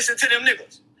somebody will listen to them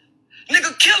niggas.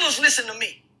 Nigga, killers listen to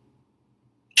me.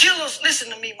 Killers listen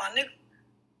to me, my nigga.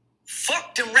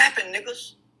 Fuck them rapping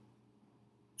niggas.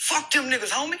 Fuck them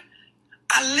niggas, homie.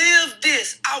 I live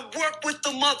this. I work with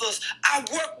the mothers. I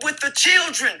work with the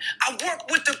children. I work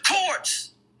with the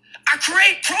courts. I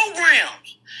create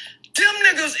programs. Them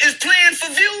niggas is playing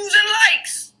for views and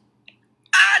likes.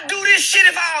 I do this shit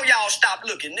if all y'all stop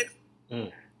looking, nigga.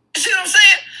 You see what I'm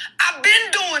saying? I've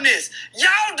been doing this.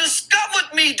 Y'all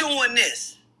discovered me doing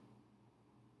this.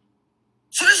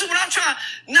 So this is what I'm trying.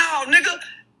 No, nigga,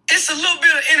 it's a little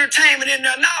bit of entertainment in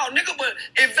there. No, nigga, but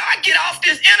if I get off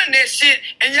this internet shit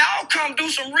and y'all come do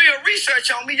some real research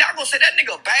on me, y'all gonna say that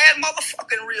nigga a bad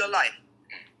motherfucker in real life.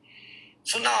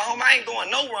 So no, homie, I ain't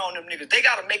going nowhere on them niggas. They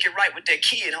gotta make it right with their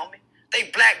kid, homie. They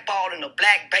blackballing a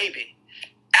black baby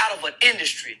out of an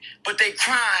industry, but they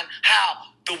crying how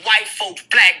the white folks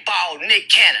blackballed Nick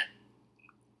Cannon.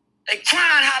 They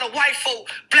crying how the white folk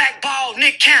blackballed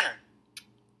Nick Cannon.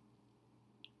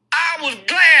 I was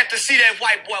glad to see that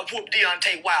white boy whoop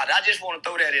Deontay Wilder. I just want to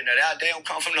throw that in there. They don't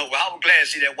come from nowhere. I was glad to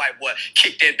see that white boy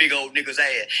kick that big old nigga's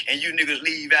ass and you niggas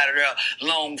leave out of there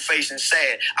long faced and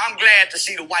sad. I'm glad to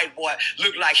see the white boy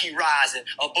look like he rising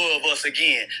above us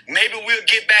again. Maybe we'll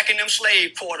get back in them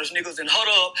slave quarters, niggas, and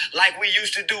huddle up like we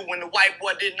used to do when the white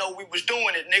boy didn't know we was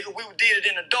doing it, nigga. We did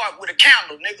it in the dark with a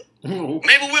candle, nigga.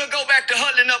 Maybe we'll go back to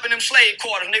huddling up in them slave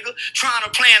quarters, nigga, trying to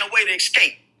plan a way to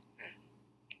escape.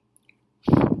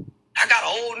 I got an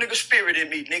old nigga spirit in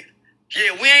me, nigga.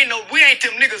 Yeah, we ain't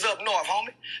them niggas up north,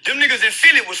 homie. Them niggas in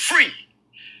Philly was free.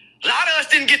 A lot of us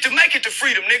didn't get to make it to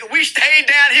freedom, nigga. We stayed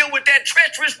down here with that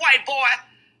treacherous white boy.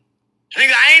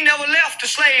 Nigga, I ain't never left the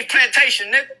slave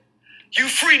plantation, nigga. You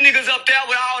free niggas up there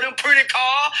with all them pretty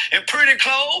cars and pretty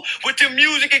clothes, with them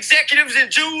music executives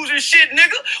and Jews and shit,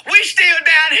 nigga. We still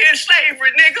down here in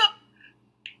slavery, nigga.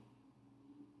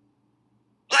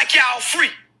 Like y'all free.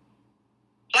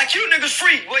 Like you niggas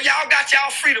free. Well, y'all got y'all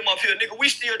freedom up here, nigga. We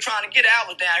still trying to get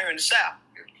ours down here in the South.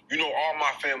 You know, all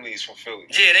my family is from Philly.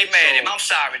 Yeah, they mad at him. I'm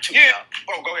sorry, too, yeah.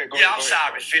 y'all. Oh, go ahead. Yeah, I'm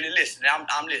sorry, Philly. Listen,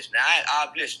 I'm listening.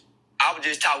 I'm listening. I was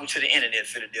just talking to the internet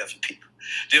Philadelphia people.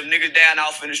 Them niggas down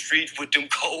off in the streets with them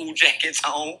cold jackets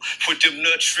on, with them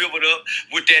nuts shriveled up,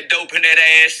 with that dope in that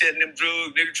ass, setting them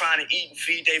drugs, niggas trying to eat and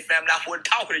feed their family. I wasn't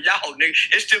talking to y'all, nigga.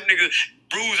 It's them niggas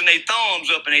bruising their thumbs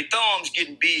up and their thumbs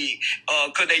getting big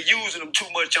because they using them too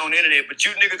much on the internet. But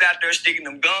you niggas out there sticking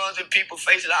them guns in people's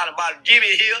faces out about give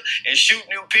it here and shooting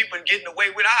them people and getting away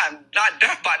with it. I'm not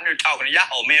done about there talking to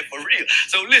y'all, man, for real.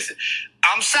 So listen,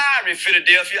 I'm sorry,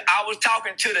 Philadelphia. I was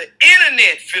talking to the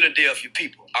internet Philadelphia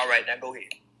people. All right, now go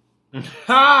ahead.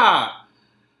 Ha!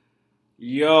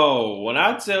 Yo, when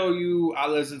I tell you I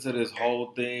listened to this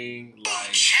whole thing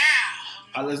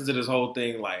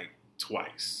like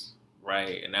twice,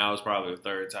 right? And that was probably the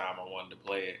third time I wanted to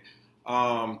play it.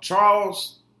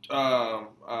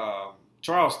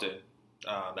 Charleston,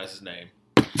 that's his name.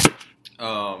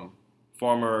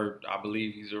 Former, I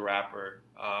believe he's a rapper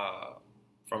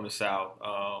from the South.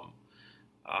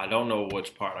 I don't know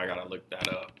which part. I gotta look that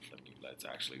up.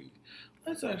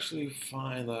 Let's actually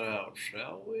find that out,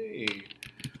 shall we?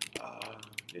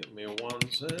 Give me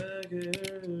 1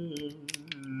 second.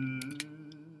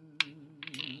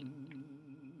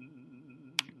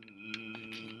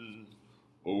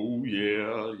 Oh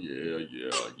yeah.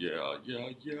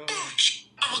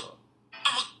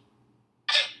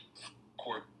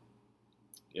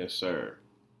 Yes, sir.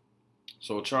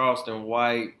 So Charleston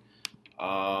White,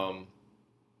 hold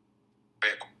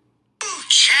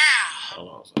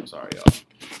on, I'm sorry, y'all.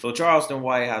 So Charleston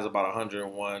White has about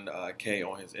 101K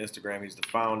on his Instagram. He's the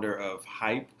founder of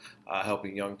R.I.P,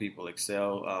 helping young people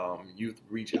excel, youth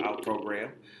reach out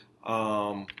program.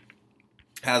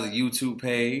 Has a YouTube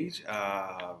page,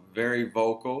 very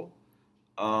vocal.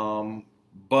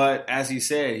 But as he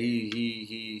said,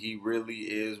 he really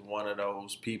is one of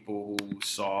those people who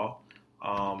saw,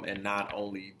 and not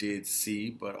only did see,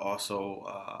 but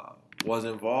also was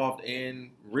involved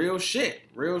in real shit,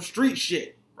 real street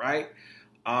shit, right?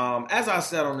 As I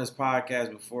said on this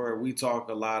podcast before, we talk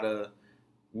a lot of,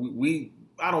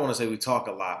 I don't want to say we talk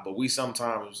a lot, but we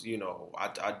sometimes,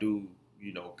 I do,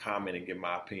 comment and give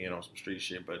my opinion on some street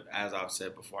shit. But as I've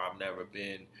said before, I've never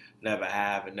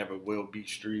have, and never will be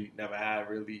street, never have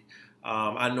really.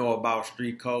 I know about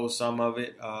street code, some of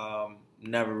it,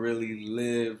 never really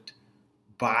lived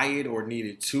by it or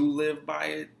needed to live by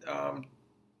it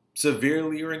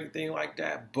severely or anything like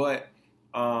that. But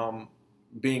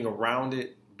being around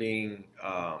it, being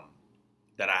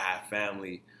that I have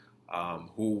family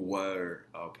who were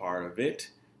a part of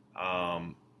it,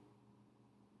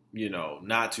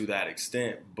 not to that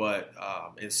extent, but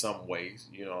in some ways,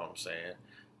 you know what I'm saying?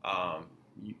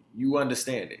 You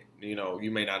understand it.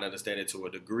 You may not understand it to a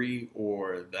degree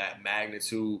or that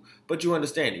magnitude, but you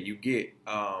understand it. You get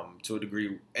to a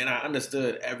degree, and I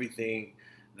understood everything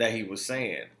that he was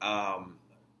saying.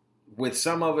 With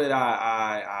some of it,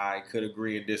 I could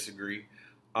agree and disagree,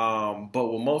 but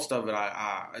with most of it,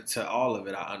 to all of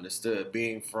it, I understood.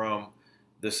 Being from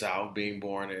the South, being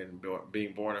born in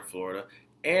Florida,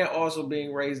 and also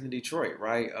being raised in Detroit,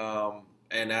 right?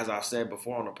 And as I've said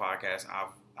before on the podcast,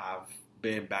 I've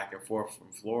been back and forth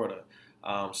from Florida.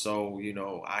 So,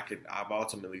 I've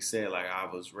ultimately said, like,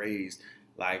 I was raised,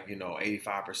 like,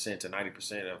 85% to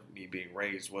 90% of me being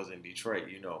raised was in Detroit,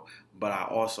 but I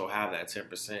also have that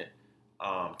 10%,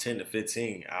 10 to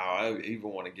 15. I even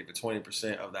want to give it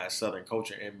 20% of that Southern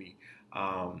culture in me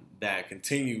that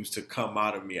continues to come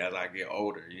out of me as I get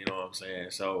older, you know what I'm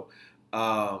saying? So,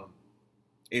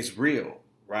 it's real,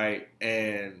 right?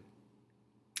 And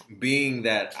being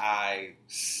that I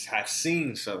have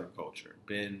seen Southern culture,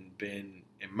 been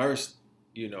immersed,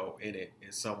 in it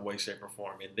in some way, shape, or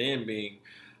form, and then being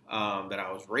that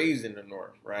I was raised in the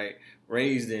North, right?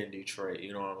 Raised in Detroit,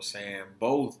 you know what I'm saying?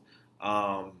 Both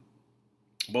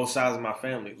sides of my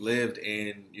family lived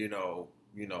in,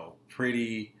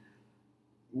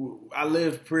 I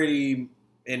lived pretty.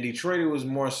 In Detroit, it was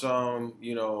more some,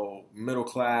 middle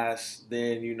class.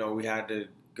 Then, we had to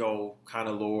go kind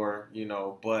of lower,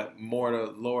 but more to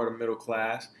lower to middle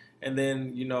class. And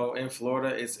then, in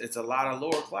Florida, it's a lot of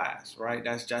lower class, right?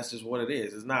 That's just what it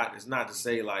is. It's not to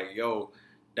say like, yo,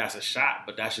 that's a shot,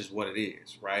 but that's just what it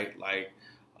is, right? Like,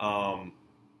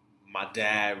 my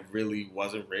dad really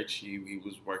wasn't rich. He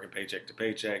was working paycheck to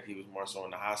paycheck. He was more so in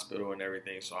the hospital and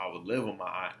everything. So I would live with my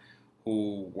aunt,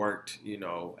 who worked, a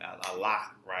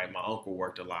lot, right? My uncle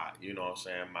worked a lot, you know what I'm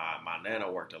saying? My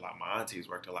nana worked a lot. My aunties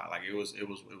worked a lot. Like it was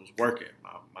working.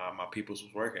 My peoples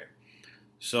was working.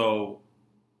 So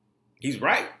he's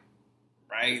right?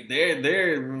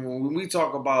 There. When we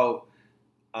talk about,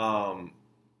 and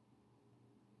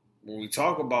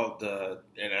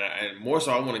more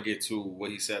so, I want to get to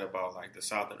what he said about like the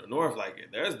South and the North. Like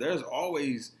there's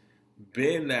always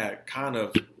been that kind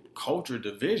of culture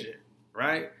division,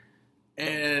 right?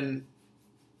 And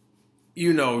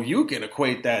you can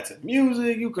equate that to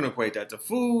music, you can equate that to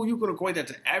food, you can equate that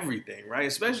to everything, right?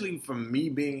 Especially from me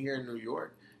being here in New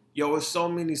York. It's so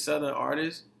many Southern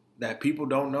artists that people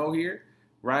don't know here,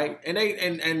 right? And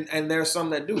there's some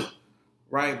that do,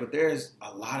 right? But there's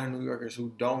a lot of New Yorkers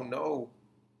who don't know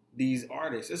these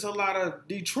artists. It's a lot of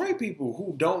Detroit people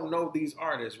who don't know these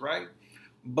artists, right?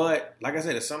 But like I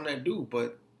said, it's some that do,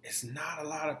 but it's not a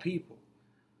lot of people,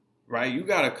 right? You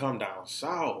got to come down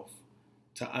south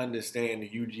to understand the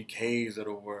UGKs of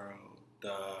the world,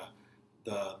 the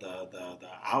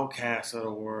Outcasts of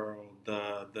the world,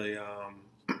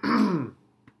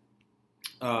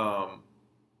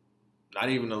 not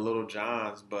even the Little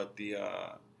Johns, but the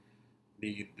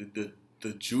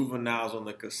juveniles on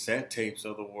the cassette tapes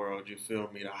of the world, you feel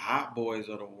me? The Hot Boys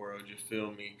of the world, you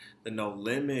feel me? The No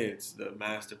Limits, the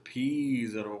Master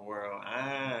P's of the world.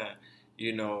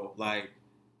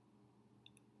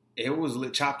 It was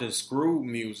chopped and screwed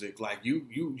music. Like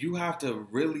you have to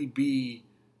really be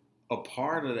a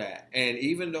part of that. And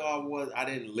even though I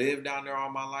didn't live down there all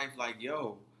my life,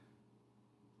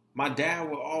 my dad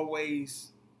would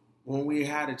always, when we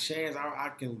had a chance,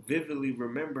 I can vividly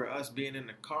remember us being in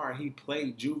the car. He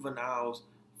played Juvenile's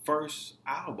first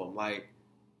album,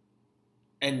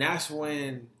 and that's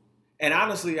when. And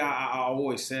honestly, I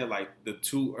always said the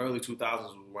early 2000s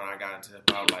was when I got into hip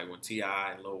hop, when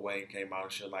T.I. and Lil Wayne came out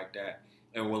and shit like that,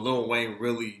 and when Lil Wayne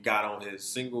really got on his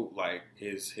single,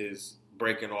 his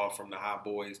breaking off from the Hot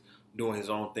Boys, doing his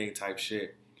own thing type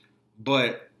shit.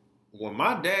 But when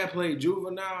my dad played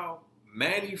Juvenile,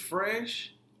 Manny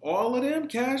Fresh, all of them,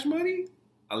 Cash Money,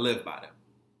 I live by them.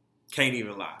 Can't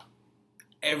even lie.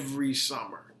 Every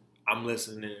summer, I'm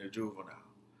listening to Juvenile.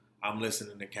 I'm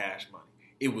listening to Cash Money.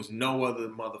 It was no other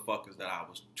motherfuckers that I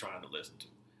was trying to listen to.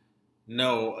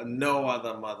 No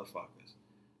other motherfuckers.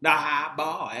 The high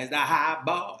ball.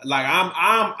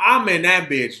 I'm in that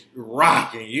bitch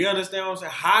rocking. You understand what I'm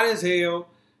saying? Hot as hell.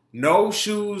 No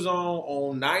shoes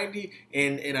on 90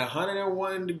 in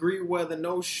 101 degree weather.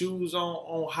 No shoes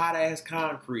on hot ass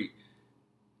concrete.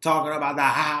 Talking about the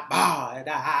high ball.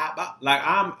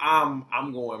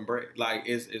 I'm going break.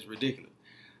 It's ridiculous.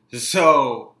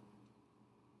 So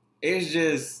it's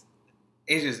just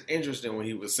interesting when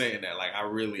he was saying that. I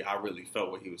really felt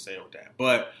what he was saying with that.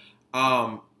 But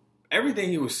everything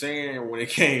he was saying when it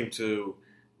came to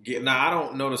I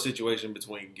don't know the situation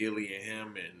between Gilly and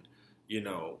him and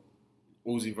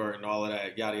Uzi Vert and all of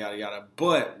that, yada yada yada.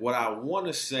 But what I want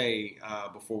to say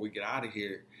before we get out of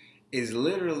here is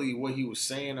literally what he was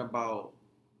saying about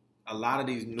a lot of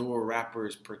these newer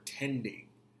rappers pretending,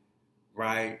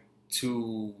 right,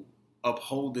 to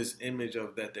uphold this image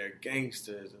of that they're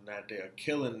gangsters and that they'll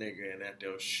kill a nigga and that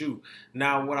they'll shoot.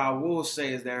 Now, what I will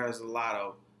say is there is a lot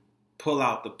of pull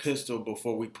out the pistol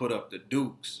before we put up the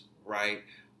dukes, right?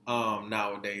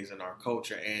 Nowadays in our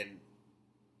culture and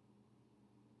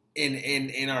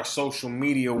in our social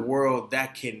media world,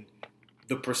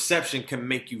 the perception can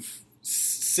make you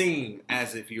seem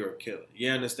as if you're a killer.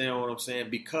 You understand what I'm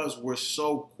saying? Because we're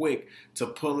so quick to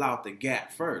pull out the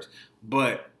gap first.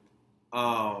 But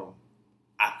I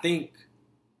think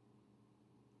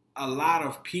a lot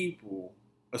of people,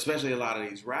 especially a lot of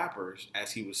these rappers,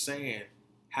 as he was saying,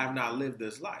 have not lived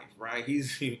this life, right?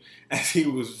 As he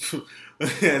was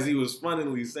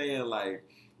funnily saying,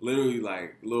 literally,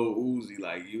 Lil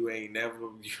Uzi, you ain't never,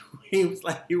 he was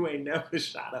like, you ain't never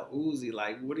shot a Uzi.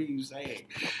 What are you saying?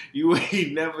 You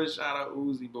ain't never shot a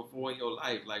Uzi before in your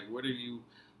life. What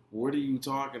are you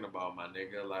talking about, my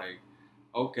nigga?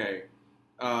 Okay.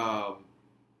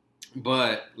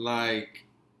 But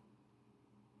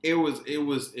it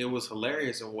was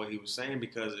hilarious in what he was saying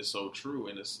because it's so true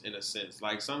in a sense.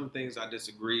 Some things I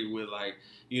disagree with,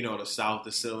 the South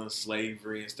is still in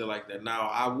slavery and stuff like that. Now,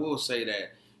 I will say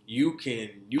that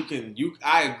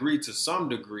I agree to some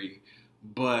degree,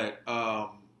 but I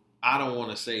don't want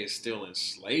to say it's still in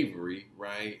slavery,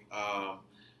 right?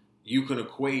 You can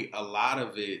equate a lot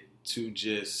of it to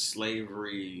just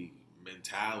slavery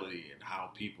mentality and how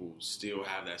people still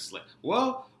have that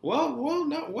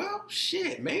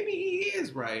shit, maybe he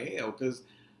is right. Hell, because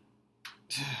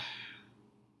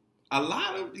a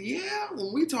lot of,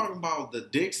 when we talking about the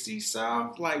Dixie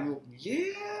South, a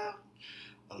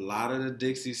lot of the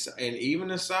Dixie, and even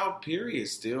the South period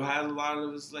still has a lot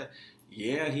of this.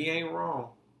 He ain't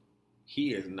wrong.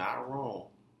 He is not wrong.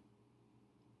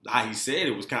 He said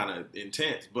it was kind of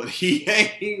intense, but he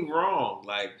ain't wrong.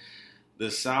 The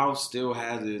South still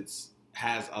has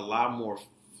a lot more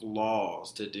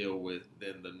flaws to deal with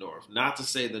than the North. Not to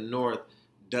say the North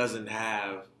doesn't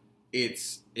have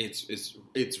it's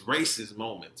racist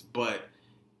moments, but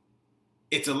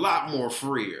it's a lot more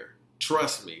freer,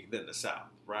 trust me, than the South,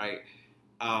 right?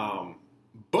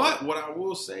 But what I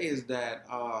will say is that,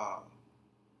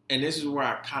 and this is where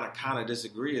I kind of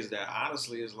disagree, is that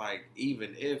honestly, it's like,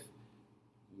 even if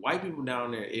white people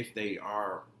down there, if they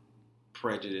are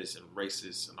prejudiced and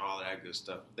racist and all that good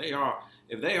stuff,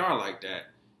 if they are like that,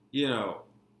 you know,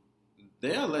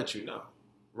 they'll let you know,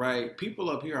 right? People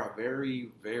up here are very,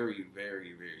 very,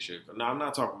 very, very shit. Now, I'm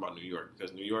not talking about New York,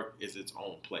 because New York is its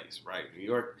own place, right? New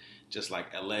York, just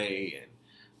like LA and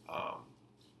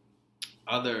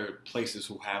other places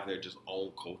who have their just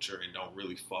own culture and don't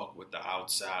really fuck with the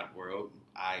outside world,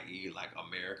 i.e. like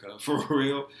America, for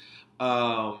real,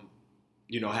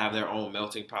 you know, have their own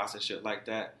melting pots and shit like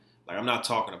that. Like, I'm not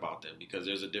talking about them, because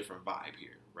there's a different vibe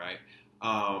here, right?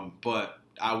 But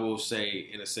I will say,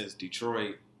 in a sense,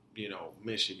 Detroit, you know,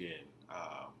 Michigan,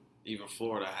 even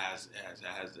Florida has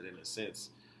it in a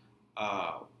sense.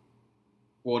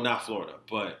 Well, not Florida,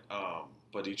 but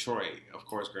Detroit, of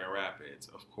course, Grand Rapids,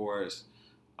 of course.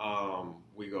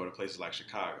 We go to places like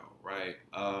Chicago, right?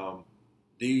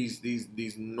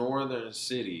 These northern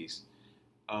cities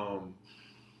are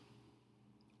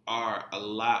a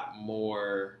lot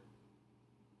more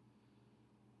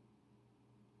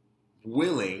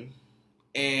willing,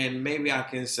 and maybe I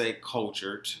can say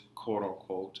cultured, quote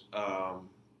unquote.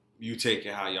 You take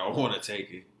it how y'all want to take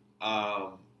it.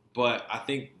 But I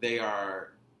think they are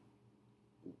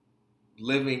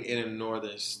living in a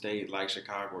northern state like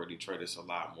Chicago or Detroit is a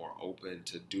lot more open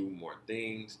to do more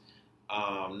things.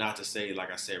 Not to say,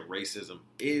 like I said, racism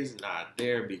is not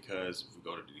there, because if we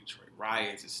go to the Detroit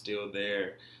riots, it's still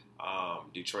there.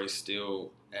 Detroit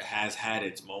still has had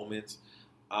its moments.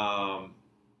 But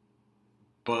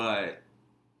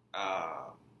I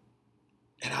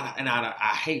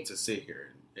hate to sit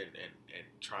here and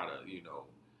try to, you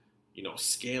know,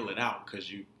 scale it out, because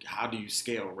how do you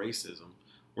scale racism?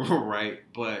 Right?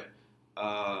 But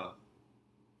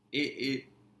it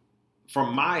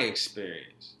from my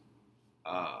experience,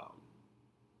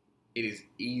 it is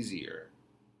easier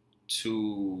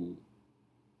to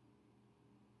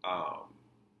I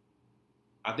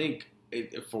think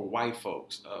for white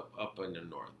folks up in the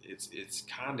north, it's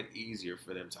kind of easier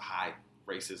for them to hide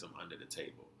racism under the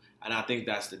table, and I think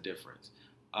that's the difference.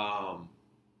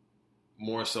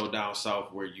 More so down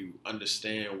south, where you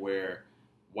understand where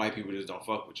white people just don't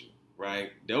fuck with you,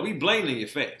 right? They'll be blaming your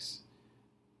face,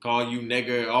 call you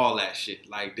nigger, all that shit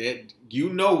like that. You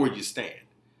know where you stand.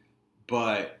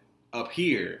 But up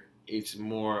here, it's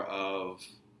more of,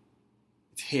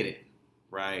 it's hidden,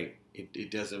 right?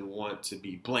 It doesn't want to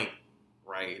be blatant,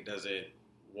 right? It doesn't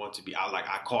want to be,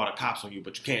 I call the cops on you,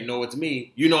 but you can't know it's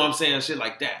me. You know what I'm saying? Shit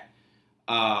like that.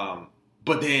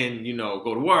 But then, you know,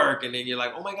 go to work, and then you're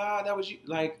like, oh my God, that was you.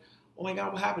 Like, oh my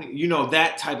God, what happened? You know,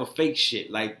 that type of fake shit.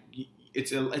 Like,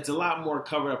 it's a lot more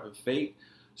covered up and fake.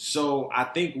 So I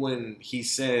think when he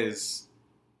says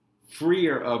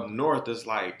freer up north, it's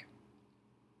like,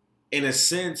 in a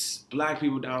sense, black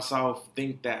people down south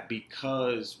think that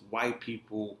because white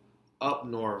people up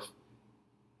north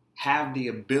have the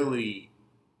ability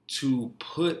to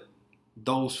put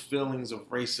those feelings of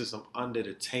racism under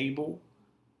the table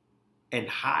and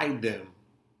hide them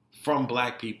from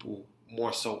black people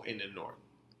more so in the north.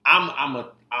 I'm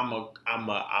a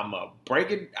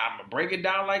break it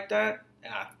down like that,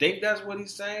 and I think that's what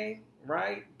he's saying,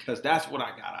 right? Because that's what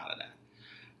I got out of that.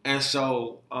 And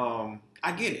so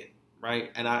I get it, right?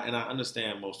 And I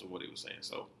understand most of what he was saying.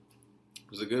 So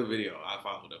it was a good video. I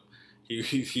followed him.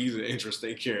 He's an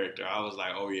interesting character. I was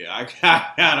like, oh yeah, I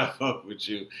gotta fuck with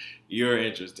you. You're an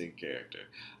interesting character.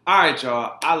 All right,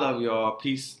 y'all. I love y'all.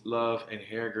 Peace, love, and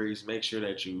hair grease. Make sure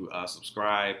that you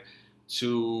subscribe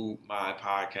to my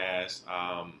podcast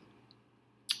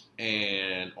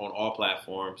and on all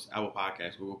platforms, Apple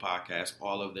Podcasts, Google Podcasts,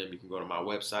 all of them. You can go to my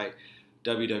website,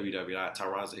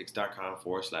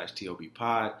 www.tyronzahicks.com/T.O.B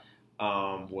pod.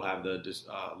 We'll have the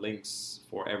links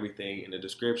for everything in the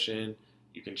description.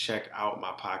 You can check out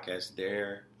my podcast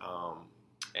there,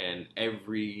 and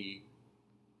every,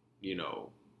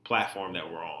 platform that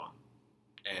we're on,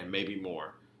 and maybe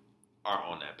more, are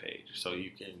on that page. So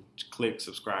you can click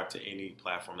subscribe to any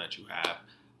platform that you have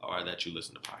or that you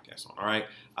listen to podcasts on. All right.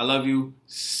 I love you.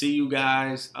 See you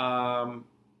guys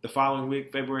the following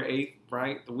week, February 8th,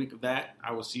 right? The week of that.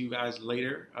 I will see you guys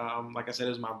later. Like I said, it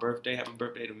was my birthday. Happy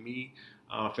birthday to me.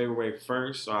 February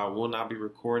 1st, so I will not be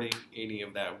recording any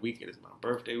of that week. It is my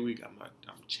birthday week. I'm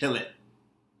chilling.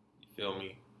 You feel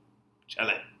me?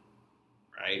 Chilling.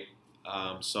 Right?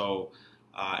 So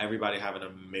everybody have an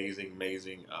amazing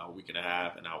week and a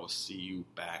half, and I will see you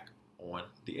back on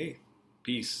the 8th.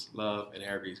 Peace, love, and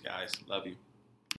hair grease, guys. Love you.